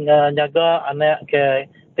nyaga anak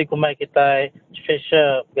ke tikumai kita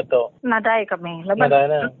special gitu. Nadai kami.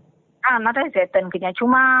 Nadai setan kenya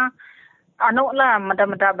cuma lah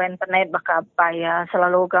meda-meda ben penet baka ya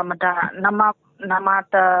selalu ga meda nama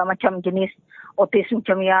macam jenis otis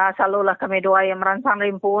macam ya selalu lah kami doa yang merangsang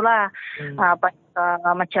rimpu lah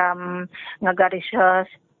macam ngagaris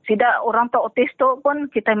sida orang tu otis tu pun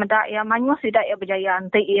kita meda ya manyu sida ya berjaya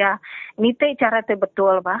nanti ya niti cara tu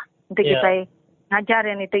betul bah nanti kita ngajar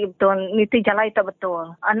ya niti betul niti jalai tu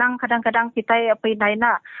betul anang kadang-kadang kita apa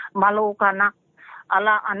inaina malu kanak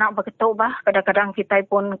anak begitu bah kadang-kadang kita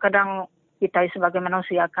pun kadang kita sebagai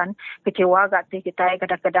manusia kan kecewa gak kita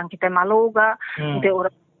kadang-kadang kita malu gak nanti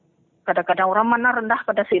orang kadang-kadang orang mana rendah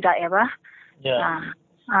pada sida ya bah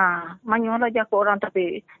manyola aja ke orang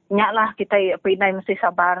tapi nyaklah kita pinai mesti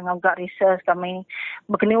sabar ngagak research kami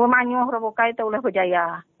begini manyo robokai tu boleh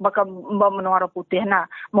berjaya bakal menua putih nah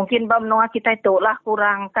mungkin menua kita itu lah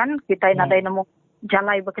kurang kan kita nadai nemu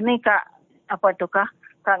jalai begini kak apa tu kak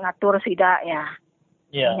ngatur sida ya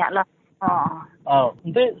nyaklah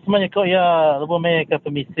nanti semuanya kau ya lebih mai ke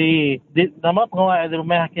permisi di nama pengawal di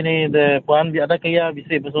rumah kini de puan ada kaya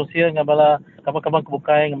bisa bersosial ngabala kapan-kapan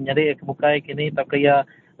kebukai menjadi kebukai kini tak kaya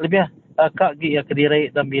lebih kak gi ya kediri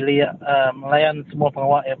dan bili melayan semua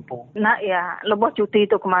pengawal empu. Nak ya lebih cuti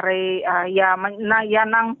tu kemari ya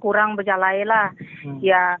nang kurang berjalai lah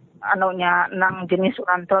ya anunya nang jenis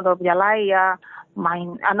uranto do berjalai ya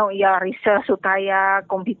main ya research supaya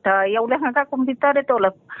komputer ya udah ngagak komputer itu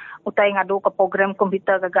lah utai ngadu ke program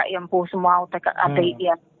komputer gagak yang pu semua utai adik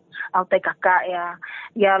ya utai kakak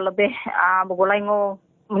ya lebih begulai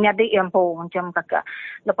menyadi yang pu macam kakak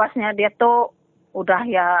lepasnya dia tu udah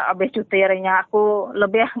ya habis cuti harinya aku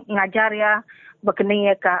lebih ngajar ya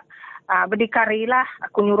begini ya kak berdikari lah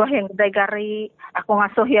aku nyuruh yang gede gari aku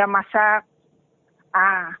ngasuh ya masak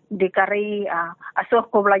dikari asuh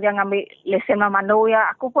aku belajar ngambil lesen mandu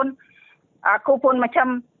ya aku pun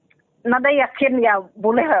macam nada yakin ya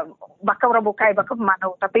boleh bakal orang bukai bakal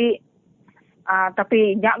mana tapi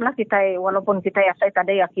nyaklah kita walaupun kita ya saya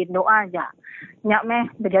tadi yakin doa aja nyak meh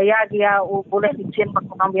berjaya dia boleh licin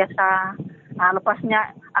bakal biasa.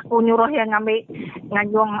 Lepasnya aku nyuruh yang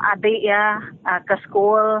ngajung adik ya ke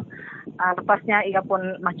sekolah. Lepasnya ia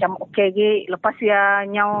pun macam okey ge. Lepas ya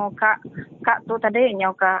nyau kak tu tadi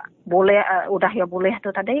nyau kak boleh udah ya boleh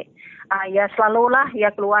tu tadi. Ya selalulah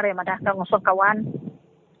ya keluar ya madah ka ngusuk kawan.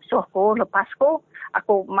 So ko lepas ko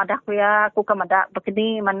aku madah ko ya aku ke madah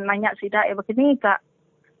begini nanya sida begini kak.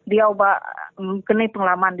 Dia uba kini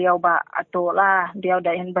pengalaman dia uba atulah dia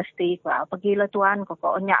udah universiti pergilah tuan kok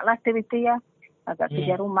nyaklah aktiviti ya agak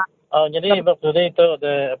kerja rumah. Oh jadi betul itu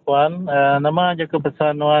puan nama je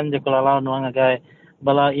kepesanuan je kelalau nuang agai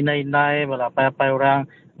bala inai-inai bala apa-apa orang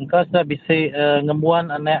engkau sudah bisa ngembuan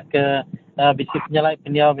anak ke bisi penyalai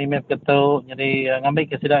peniau mimip ketu jadi ngambil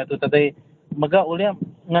ke sidak itu tadi megak uliam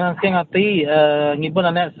ngan siang hati ngibun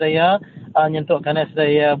anak saya nyentuk anak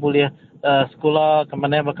saya boleh sekolah ke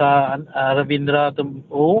mana baka Ravindra tu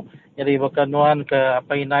jadi baka nuan ke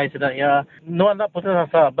apa inai sudah ya nuan tak putus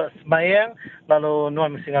asa semayang lalu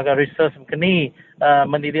nuan mesti ngagai research kini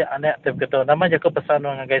mendidik anak tu begitu nama je pesan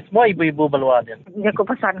nuan ngagai semua ibu-ibu beluar dia je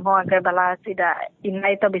pesan nuan ngagai bala tidak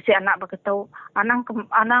inai tu bisi anak begitu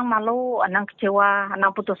anang malu anang kecewa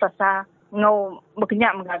anang putus asa ngau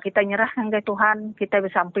berkenyak enggak kita nyerah ngagai Tuhan kita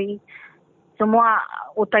bersampai semua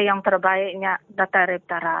utai yang terbaiknya datare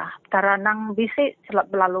tara nang bisi selap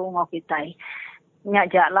berlalu ngau kita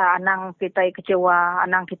nyak jaklah anang kita kecewa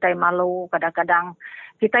anang kita malu kadang-kadang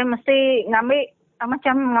kita mesti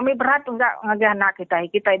ngambil berat enggak ngagai anak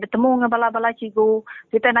kita bertemu dengan bala-bala cikgu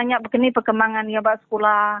kita nanya begini perkembangan ya bak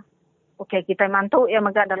sekolah okey kita mantu ya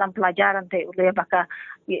megak dalam pelajaran teh uleh baka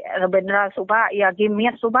Ravindra subak ya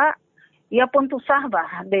gimiat subak ia pun tusah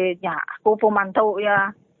bah dia aku pun mantu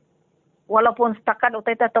ya walaupun setakat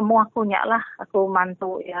utai temu aku nyaklah aku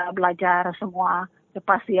mantu ya belajar semua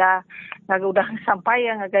lepas ya udah sampai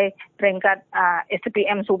yang ngagai peringkat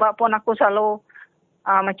SPM subak pun aku selalu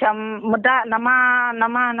macam medak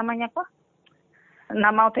namanya apa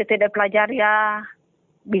nama utai tidak pelajar ya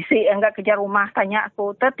bisi enggak kerja rumah tanya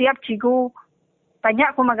aku setiap cikgu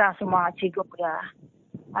tanya aku magang semua cikgu ya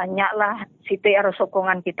nyaklah siti harus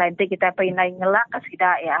sokongan kita nanti kita pinai ngelak ke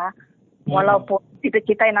sidak ya walaupun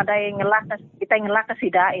kita nadai ngelak ke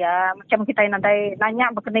sidak ya macam kita nadai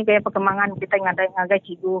nanya begini gaya perkembangan kita ngagai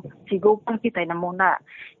cikgu pun kita nemu nak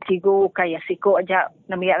cikgu kayak siko aja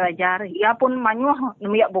namiak ajar ia pun manyuh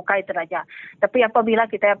namiak bukai teraja tapi apabila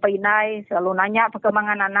kita pinai selalu nanya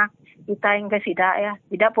perkembangan anak kita ke sidak ya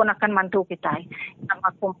tidak pun akan mantu kita nama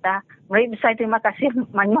aku dah mari bisa terima kasih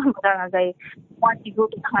manyuh ngagai semua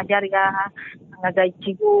cikgu kita ngajar ya ngagai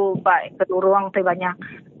cikgu baik kedua ruang teh banyak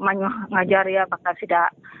manyuh ngajar ya bakal sidak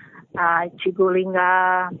cikgu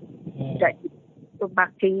Lingga sidak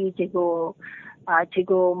Baki cikgu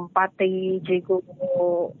Empati cikgu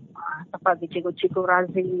cikgu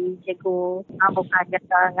Razi cikgu bukan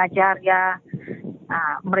ngajar ya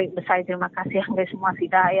mereka besar terima kasih kepada semua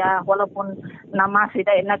sidak ya walaupun nama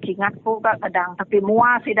sidak nak ingatku kadang tapi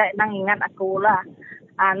mua sidak nang ingat aku lah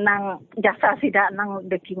nang jasa sidak nang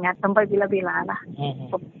dekingat sampai bila-bila lah.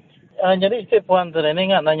 Jadi si puan tu ni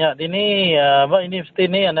ingat nanya ini apa universiti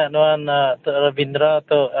ni anak nuan Ravindra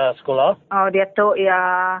tu sekolah? Oh dia tu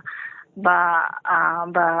ya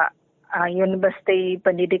Universiti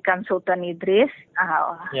Pendidikan Sultan Idris.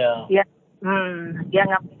 Dia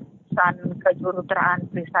ngambil kejuruteraan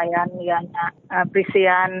perisian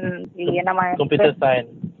perisian namanya computer science.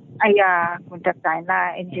 Ya computer science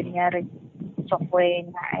lah engineering software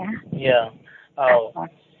ya. Ya.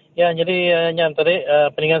 Ya, jadi yang tadi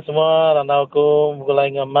peningan semua randau aku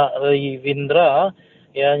mulai ngamak Ravindra.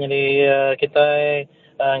 Ya, jadi kita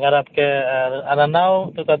ngarap ke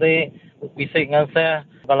randau tu tadi bisik ngan saya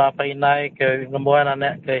bala painai ke ngembuan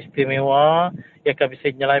anak ke istimewa ya ke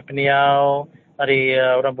bisik nyalai peniau dari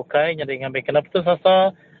orang bukai jadi ngambil kena putus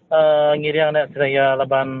asa ngiriang anak saya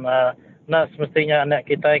laban nak semestinya anak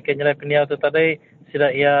kita ke nyalai peniau tu tadi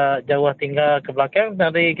tidak ia jauh tinggal ke belakang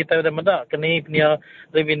dari kita sudah mendak kini peniau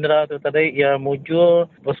Ravindra tu tadi ia mujur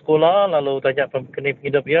bersekolah lalu tajak kini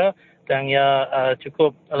penghidup ya dan ia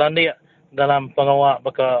cukup landai dalam pengawal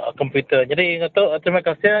baka komputer. Jadi ngatuk terima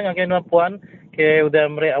kasih ngagai nuan puan ke udah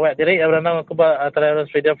meri awak diri beranang aku atas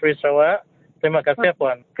Radio Free Sarawak. Terima kasih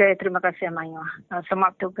puan. Okey, terima kasih Mayu.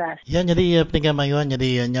 Selamat tugas. Ya jadi peninggal Mayu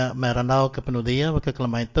jadi nya meranau ke penuh dia baka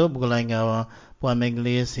kelama itu bukan Puan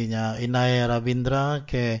Majlis Inai Ravindra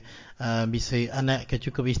ke bisa anak ke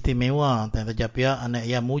cukup istimewa dan terjapia anak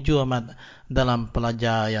yang muju amat dalam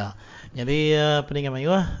pelajar ya. Jadi pendengar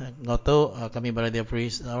Melayu ngoto kami Radio Free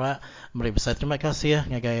Sarawak beri besar terima kasih ya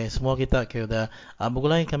ngagai semua kita ke udah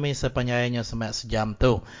bergulai kami sepanjangnya sampai sejam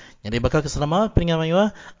tu. Jadi bakal keselamat pendengar Melayu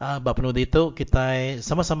bab penuh itu kita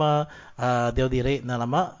sama-sama dia diri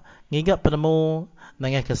lama ngigap penemu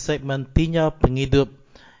dengan ke segmen Tinya Penghidup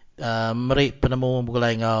meri penemu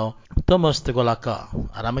bergulai ngau Thomas Tegolaka.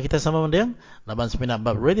 Nama kita sama mendiang laban seminat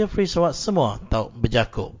bab Radio Free Sarawak semua tau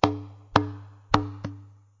berjaku.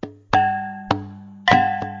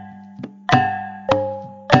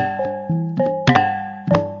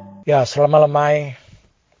 Ya, selamat lemai.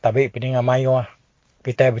 Tapi pendengar Melayu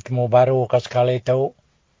kita bertemu baru sekali itu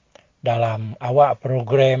dalam awak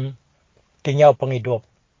program Tinya Penghidup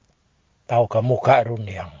tahu ke muka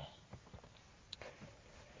rundiang.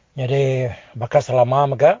 Jadi, bakal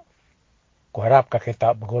selama mega, ku harap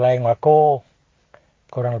kita bergulai dengan aku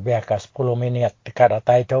kurang lebih ke 10 minit dekat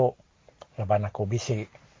data itu. Lepas aku bisi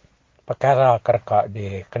perkara kerka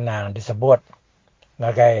dikenang disebut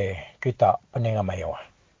ngagai kita pendengar Melayu.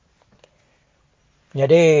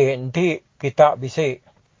 Jadi, nanti kita bisi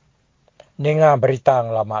dengar berita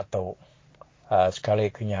lama tu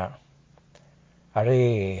sekali kena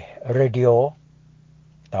hari radio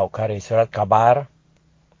atau hari surat kabar.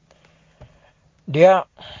 Dia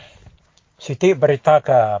siti berita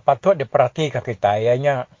ke patut diperhatikan kita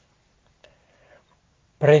ianya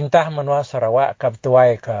perintah menua Sarawak ke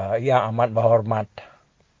Ketua ke Yang Amat Berhormat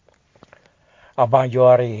Abang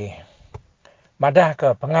Johari madah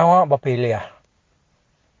ke pengawal berpilih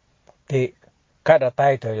di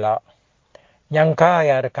kadatai tu lah nyangka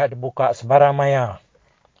ya dekat dibuka sebarang maya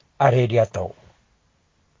hari dia tu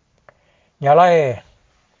nyalai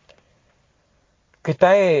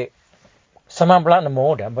kita sama belah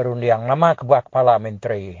nemu dan berundiang nama kebuah kepala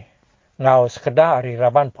menteri. Ngau sekedar hari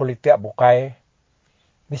raban politik bukai.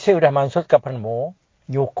 Bisa sudah maksud ke penemu.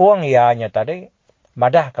 Nyukung ianya tadi.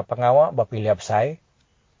 Madah ke pengawal berpilih besai.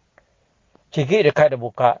 Ciki dekat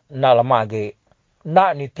dibuka. Nak lama lagi.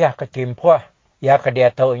 Nak nitiah ke timpuah. Ya ke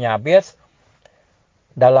dia tahunya habis.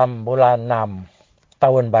 Dalam bulan 6.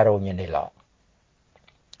 Tahun barunya ni lah.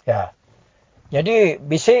 Ya. Jadi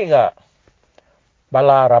bisa ke.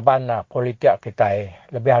 Bala raban politik kita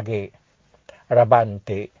lebih lagi raban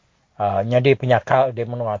ti nyadi penyakal di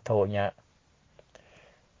menua tu nya.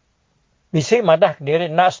 Bisi madah diri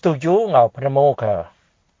nak setuju ngau penemu ke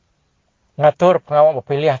ngatur pengawal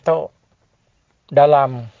berpilih tu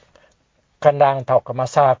dalam kandang tau ke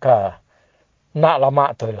masa ke nak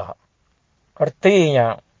lama tu lah.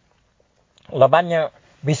 Artinya labannya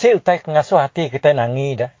bisi utai ngasuh hati kita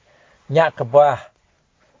nangi dah. Nyak ke buah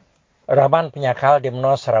raban penyakal di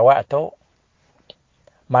menua Sarawak tu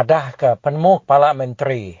madah ke penemu kepala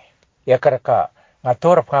menteri ya kereka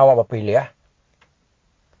ngatur pengawal berpilih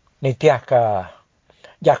nitiah ke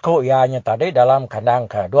jaku ianya tadi dalam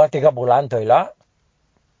kandang ke 2-3 bulan tu lah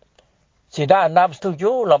sida anda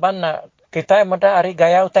setuju laban kita madah hari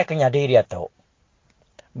gaya utai kenyadi dia tu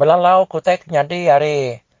belalau kutai kenyadi hari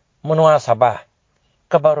menua Sabah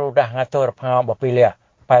kebaru dah ngatur pengawal berpilih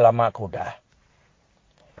pai lama kuda.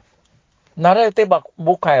 Nara itu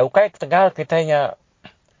bukai tegal kitanya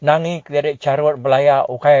nangi kiri carut belaya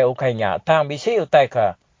ukainya. Tang bisi utai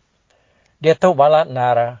ke. Dia tu balat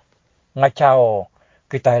nara ngacau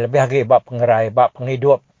kita lebih lagi bab pengerai, bab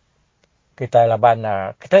penghidup. Kita laban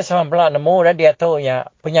kita sama belak nemu dah dia tu nya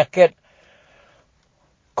penyakit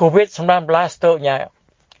COVID-19 tu nya.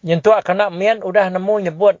 Nyentuh kena mian udah nemu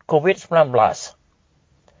nyebut COVID-19.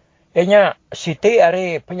 Ianya siti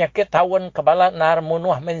hari penyakit tahun kebalat nar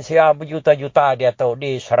munuh manusia berjuta-juta dia tahu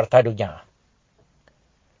di serta dunia.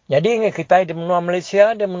 Jadi kita di menua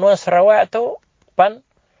Malaysia, di menua Sarawak tu pan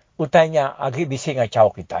utainya agi bisi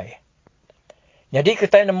ngacau kita. Jadi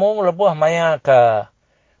kita nemu lebuh maya ke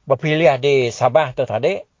berpilih di Sabah tu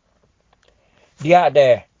tadi. Dia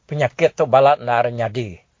ada penyakit tu balat nar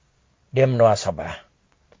nyadi di menua Sabah.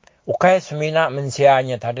 Ukai semina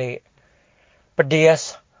manusianya tadi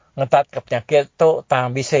pedias ngetat ke penyakit tu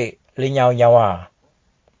tang bisi linyau nyawa.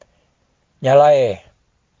 Nyalai.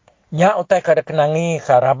 Nya utai kada kenangi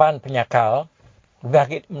ke raban penyakal.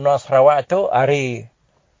 Bagi menua Sarawak tu hari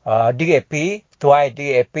DAP, tuai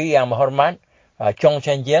DAP yang berhormat Chong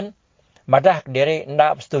Chen Jin madah diri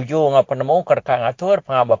ndak setuju ngau penemu kerka ngatur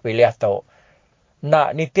pengawal pilih tu.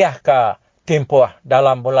 Nak nitiah ke tempoh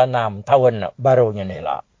dalam bulan 6 tahun barunya ni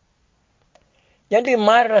lah. Jadi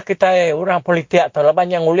mari kita orang politik atau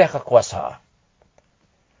laban yang uliah kekuasa.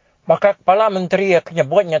 Maka kepala menteri yang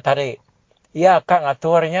menyebutnya tadi, ia akan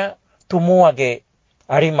aturnya tumu lagi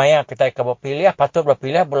hari maya kita ke berpilih, patut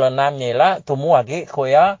berpilih bulan 6 ni lah, tumu lagi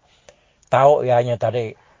koya tahu ianya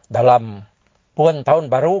tadi dalam pun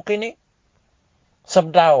tahun baru kini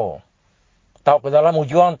sebdau tahu ke dalam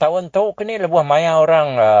ujung tahun tu kini lebih maya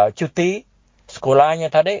orang cuti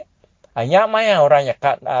sekolahnya tadi hanya maya orang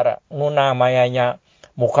nyekat guna mayanya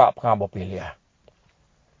muka pengabur pilih.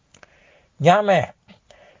 Nyame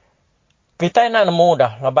kita nak nemu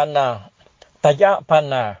dah laban tajak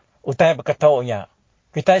pan utai berketonya.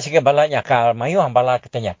 Kita sikit balak nyakal mayu hambala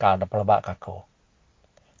kita nyakal dah pelabak kako.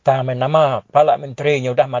 Tapi nama Kepala Menteri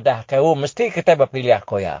nya udah madah kau mesti kita berpilih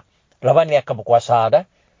aku ya. Lawan dia ke berkuasa dah.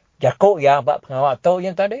 Jakuk ya bak pengawal tu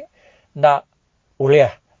yang tadi nak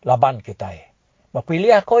ulih laban kita.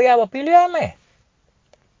 Berpilih aku ya berpilih ame.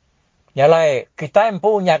 Nyalai kita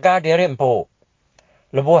empu nyaga diri empu.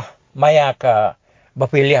 Lebuh maya ke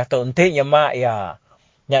berpilih tu untiknya mak ya.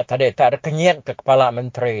 Nya tadi tak ada kenyat ke Kepala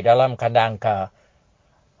Menteri dalam kandang ke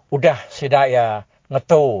udah sidaya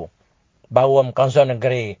ngetu bawam kaunsil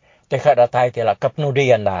negeri dekat datai tilah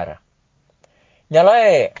kepenudian dar.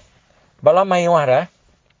 Nyalai bala mayuah dah.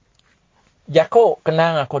 Jako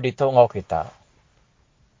kenang aku ditunggu kita.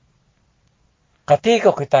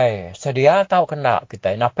 Ketika kita sedia tahu kena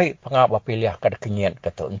kita napi pengap berpilih kada kenyat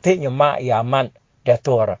kata. Entiknya mak iaman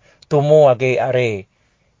diatur tumu lagi hari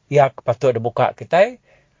ia patut dibuka kita.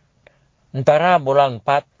 Antara bulan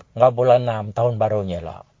 4 ngah bulan 6 tahun barunya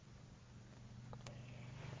lah.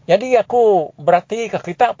 Jadi aku berarti ke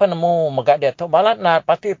kita penemu megak dia tu balat na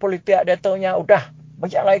parti politik dia tu nya udah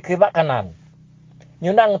berjalan kibak kanan.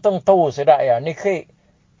 Nyunang tung tu sedak ya niki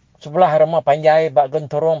sebelah rumah panjai bak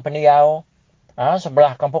genturung peniau.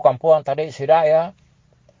 Sebelah kampung-kampung tadi sedak ya.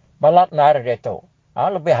 Balat na dia tu.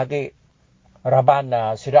 Lebih lagi raban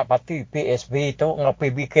sedak parti PSB tu ngah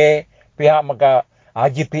PBK pihak megak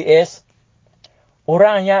GPS.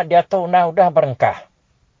 Orangnya dia tu udah berengkah.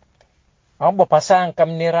 Berpasang ke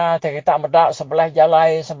menira, kita medak sebelah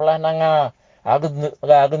jalai, sebelah nanga,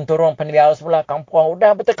 genturung peniau sebelah kampung,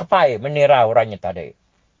 udah betul kepai menira orangnya tadi.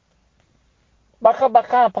 Baka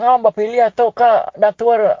pengawal berpilih atau ke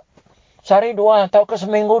datur sehari 2 atau ke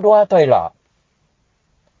seminggu 2 atau ilah.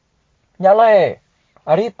 Nyalai,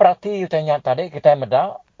 hari perhati utanya tadi kita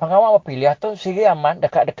medak, pengawal berpilih atau sigi aman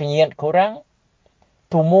dekat kenyat kurang,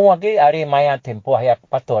 tumu lagi hari maya tempoh yang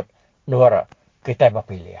patut nur kita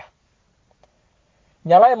berpilih.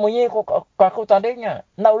 Nyalai munyi aku tadinya.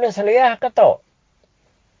 Nak boleh seliah kata.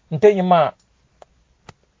 Nanti mak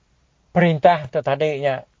perintah tu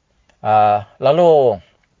tadinya. Lalu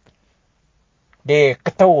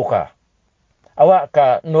diketu ka. Awak ke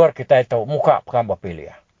nur kita itu muka pekan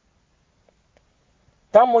berpilih.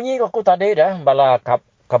 Kamu munyi aku tadi dah. Bala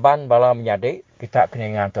kaban bala menyadik. Kita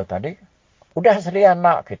keningan tu tadi. Udah seliah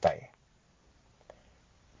nak kita.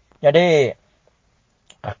 Jadi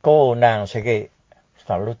aku nang sikit.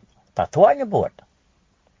 Selalu tak tua nyebut.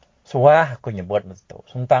 Suah aku nyebut betul.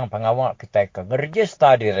 Tentang pengawal kita ke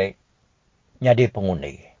register diri. Jadi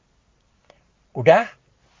pengundi. Udah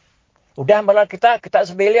malah kita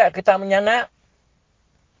sebelia, kita menyanak.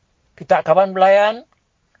 Kita kawan belayan.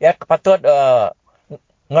 Ya patut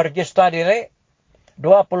ngeregister diri.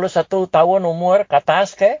 21 tahun umur ke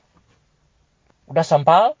atas ke. Udah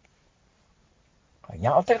sampal.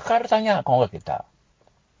 Hanya otak kar tanya kong kita.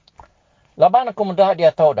 Laban aku mudah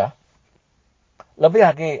dia tahu dah. Lebih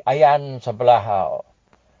lagi ayan sebelah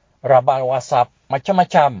raban WhatsApp.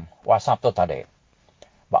 Macam-macam WhatsApp tu tadi.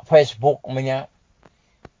 Bak Facebook punya.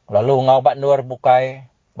 Lalu ngau bak nur bukai.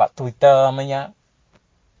 Bak Twitter punya.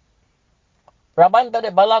 Raban tadi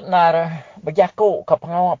balat nar berjakuk ke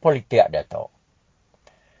pengawal politik dia tahu.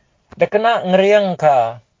 Dia kena ngeriang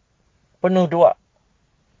ke penuh dua.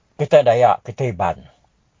 Kita Dayak, kita Iban.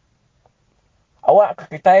 Awak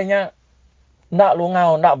ke kitanya nak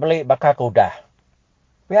lungau, nak beli bakal kudah.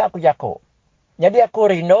 Biar aku jakuk. Jadi aku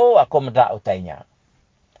rindu, aku medak utainya.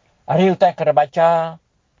 Hari utai kena baca.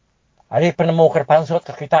 Hari penemu kerpansut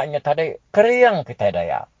ke kitanya tadi. Keriang kita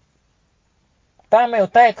Dayak. Tame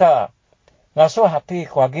utai ke ngasuh hati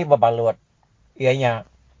kuagi berbalut. Ianya.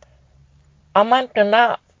 Aman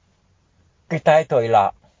kena kita itu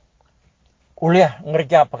ilak. Kuliah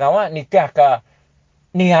ngerja pengawal nitiah ke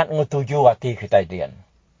niat ngutuju hati kita dian.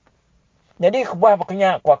 Jadi kebuah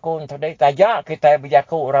paknya kuakun tadi tajak kita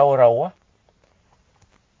berjaku rawa-rawa.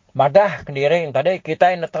 Madah kendiri tadi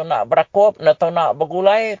kita nak berakup, nak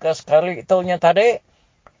bergulai ke sekali itunya tadi.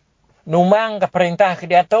 Numang ke perintah ke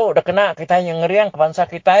dia tu, dah kena kita yang ngeriang ke bangsa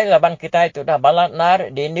kita, laban kita itu dah balat nar,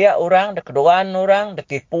 di India orang, di keduaan orang, di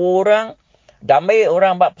tipu orang, damai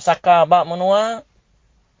orang bak pesaka, bak menua.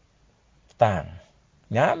 Tang,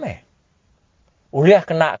 nyame. Uliah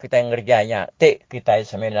kena kita ngerjanya. Tik kita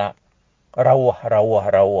semena rawah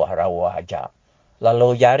aja.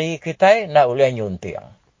 Lalu jari kita nak uliah nyunting.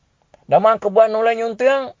 Nama kebuan uliah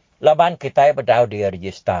nyunting, laban kita berdau di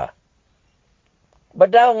register.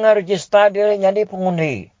 Berdau ngeregister dia jadi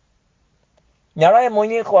pengundi. Nyalai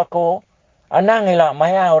munyi ku aku, anang ila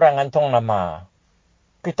maya orang antong nama.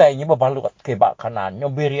 Kita ini berbalut ke bak kanan,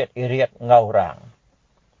 nyobiriat-iriat ngau orang.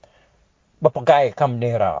 Berpegai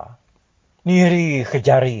kamera. Niri ke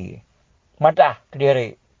jari, madah ke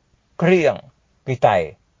diri, keriang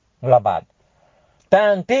kita ngelabat.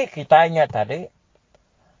 Nanti kitanya tadi,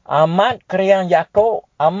 amat keriang jako,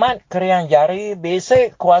 amat keriang jari,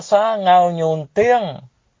 bisik kuasa ngau nyunting.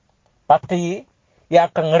 Pati, ya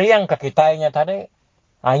kengeriang ke kitanya tadi,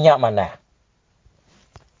 nyak mana?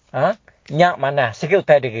 Nyak mana? Sikit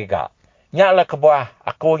tadi giga. Nyaklah ke buah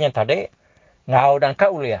akunya tadi, ngau dan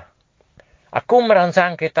kau liah. Aku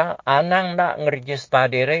merangsang kita anang nak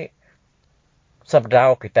ngeregister diri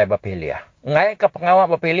sebedau kita berpilih. Ngai ke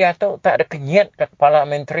pengawal berpilih tu tak ada kenyat ke kepala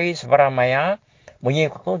menteri seberamaya.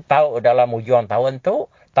 Bunyi aku tahu dalam ujian tahun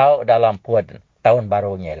tu, tahu dalam puan tahun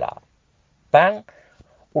barunya lah. Tang,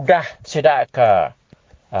 udah sidak ke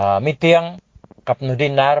meeting ke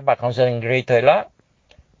penudinar pak counseling director lah.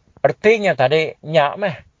 Artinya tadi nyak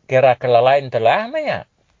meh kira kelelain telah meh ya.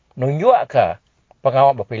 Nunjuk ke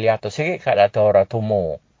pengawal berpilih atau sikit kat data orang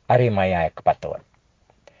tumu hari maya kepatuan.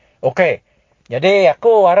 Okey. Jadi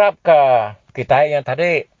aku harap ke kita yang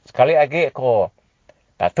tadi sekali lagi aku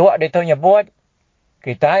tak tuak dia tu nyebut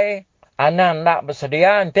kita anak nak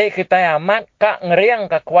bersedia nanti kita amat kak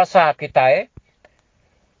ngeriang ke kuasa kita.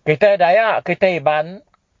 Kita daya kita iban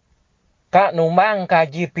kak numbang ke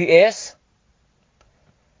GPS.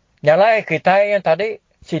 Nyalai kita yang tadi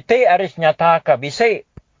siti harus nyata ke bisik.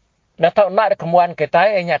 Datuk nak kemuan kita,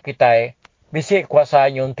 enyak kita, bisik kuasa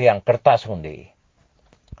nyuntiang kertas undi.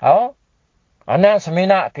 Anak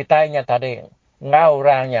semina kita tadi, ngau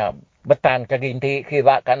orangnya, betan ke ginti,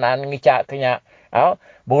 kibak kanan, ngicak kenyak,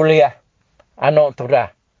 boleh anak tu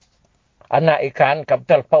dah. Anak ikan,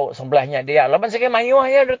 kapital pau sebelahnya dia. Lepas sikit mayuh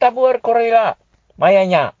ya, dia tabur korela.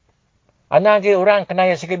 Mayanya. Anak ke orang kena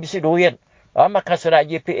ya sikit bisik duit. Maka sudah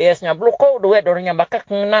GPS-nya, blokau duit orangnya, bakal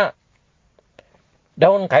kena.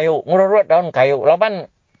 Daun kayu, ngurut daun kayu. Laban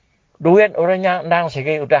duit orangnya nang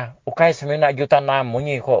sikit udah ukai 9 juta 6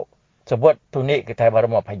 munyi kok. Sebut tunik kita baru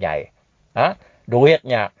mau pajai.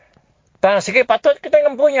 Duitnya. Tak sikit patut kita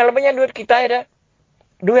ngempunya. Lebihnya duit kita dah.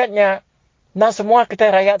 Duitnya. Nah semua kita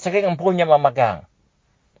rakyat sikit ngempunya memegang.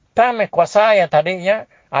 Tak kuasa yang tadinya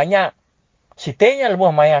hanya sitinya lebih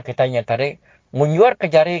maya kitanya tadi. Munjur ke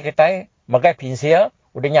jari kita. Magai pinsil.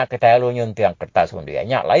 Udahnya kita lalu nyuntiang kertas undi.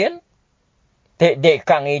 Hanya lain. Dek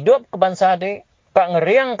kang hidup ke bangsa de, kang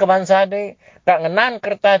ngeriang ke bangsa de, kang ngenan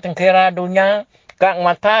kerta tengkira dunia, kang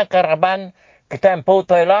mata keraban kita empu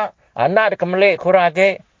toila, anak kemelik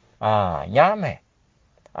kurage, nyame.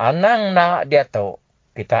 Anang nak dia tu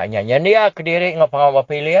kita nyanyi dia ke diri ngapang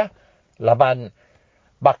pilih laban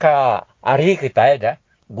baka hari kita dah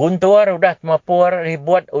guntur udah mapur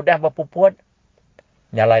ribut udah bapuput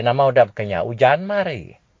nyalain nama udah kenya hujan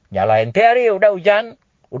mari nyalain tiari udah hujan.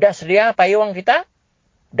 Udah sedia payung kita?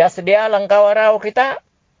 Udah sedia langkau arau kita?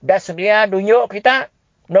 Udah sedia dunyuk kita?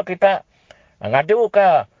 Nur kita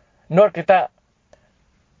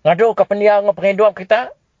ngadu ke pendiang penghidup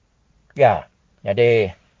kita? Ya.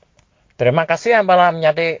 Jadi terima kasih malam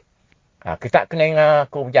jadi kita kena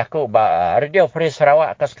aku berjaku Radio Free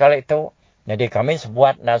Sarawak ke sekali itu. Jadi kami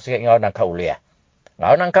sebuat nasi ngau nangkau uliah.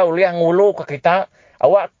 Ngau nangkau uliah ngulu ke kita.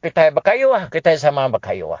 Awak kita berkayu kita sama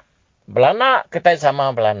berkayu Belana kita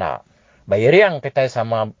sama belana. Bayiriang kita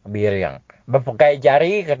sama bayiriang. Berpegai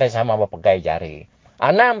jari kita sama berpegai jari.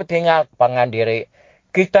 Anak tinggal pangan diri.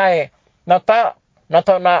 Kita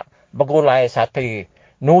nak bergulai satu.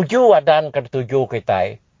 Nuju adan ketujuh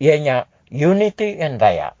kita. Ianya unity and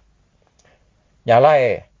raya.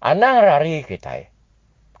 Nyalai anak rari kita.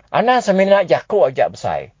 Anak semina jaku ajak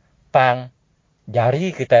besar. Tang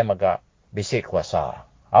jari kita maga bisik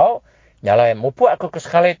kuasa. Nyalai mupu aku ke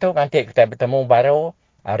sekali itu, nanti kita bertemu baru,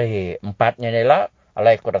 hari 4-nya ni lah,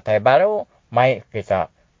 alai kudatai baru, mai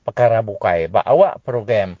kita perkara bukai, awak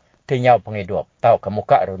program Tinyau Penghidup, tahu ke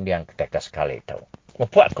muka rundian kita ke sekali itu.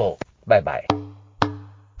 Mupu aku, bye-bye.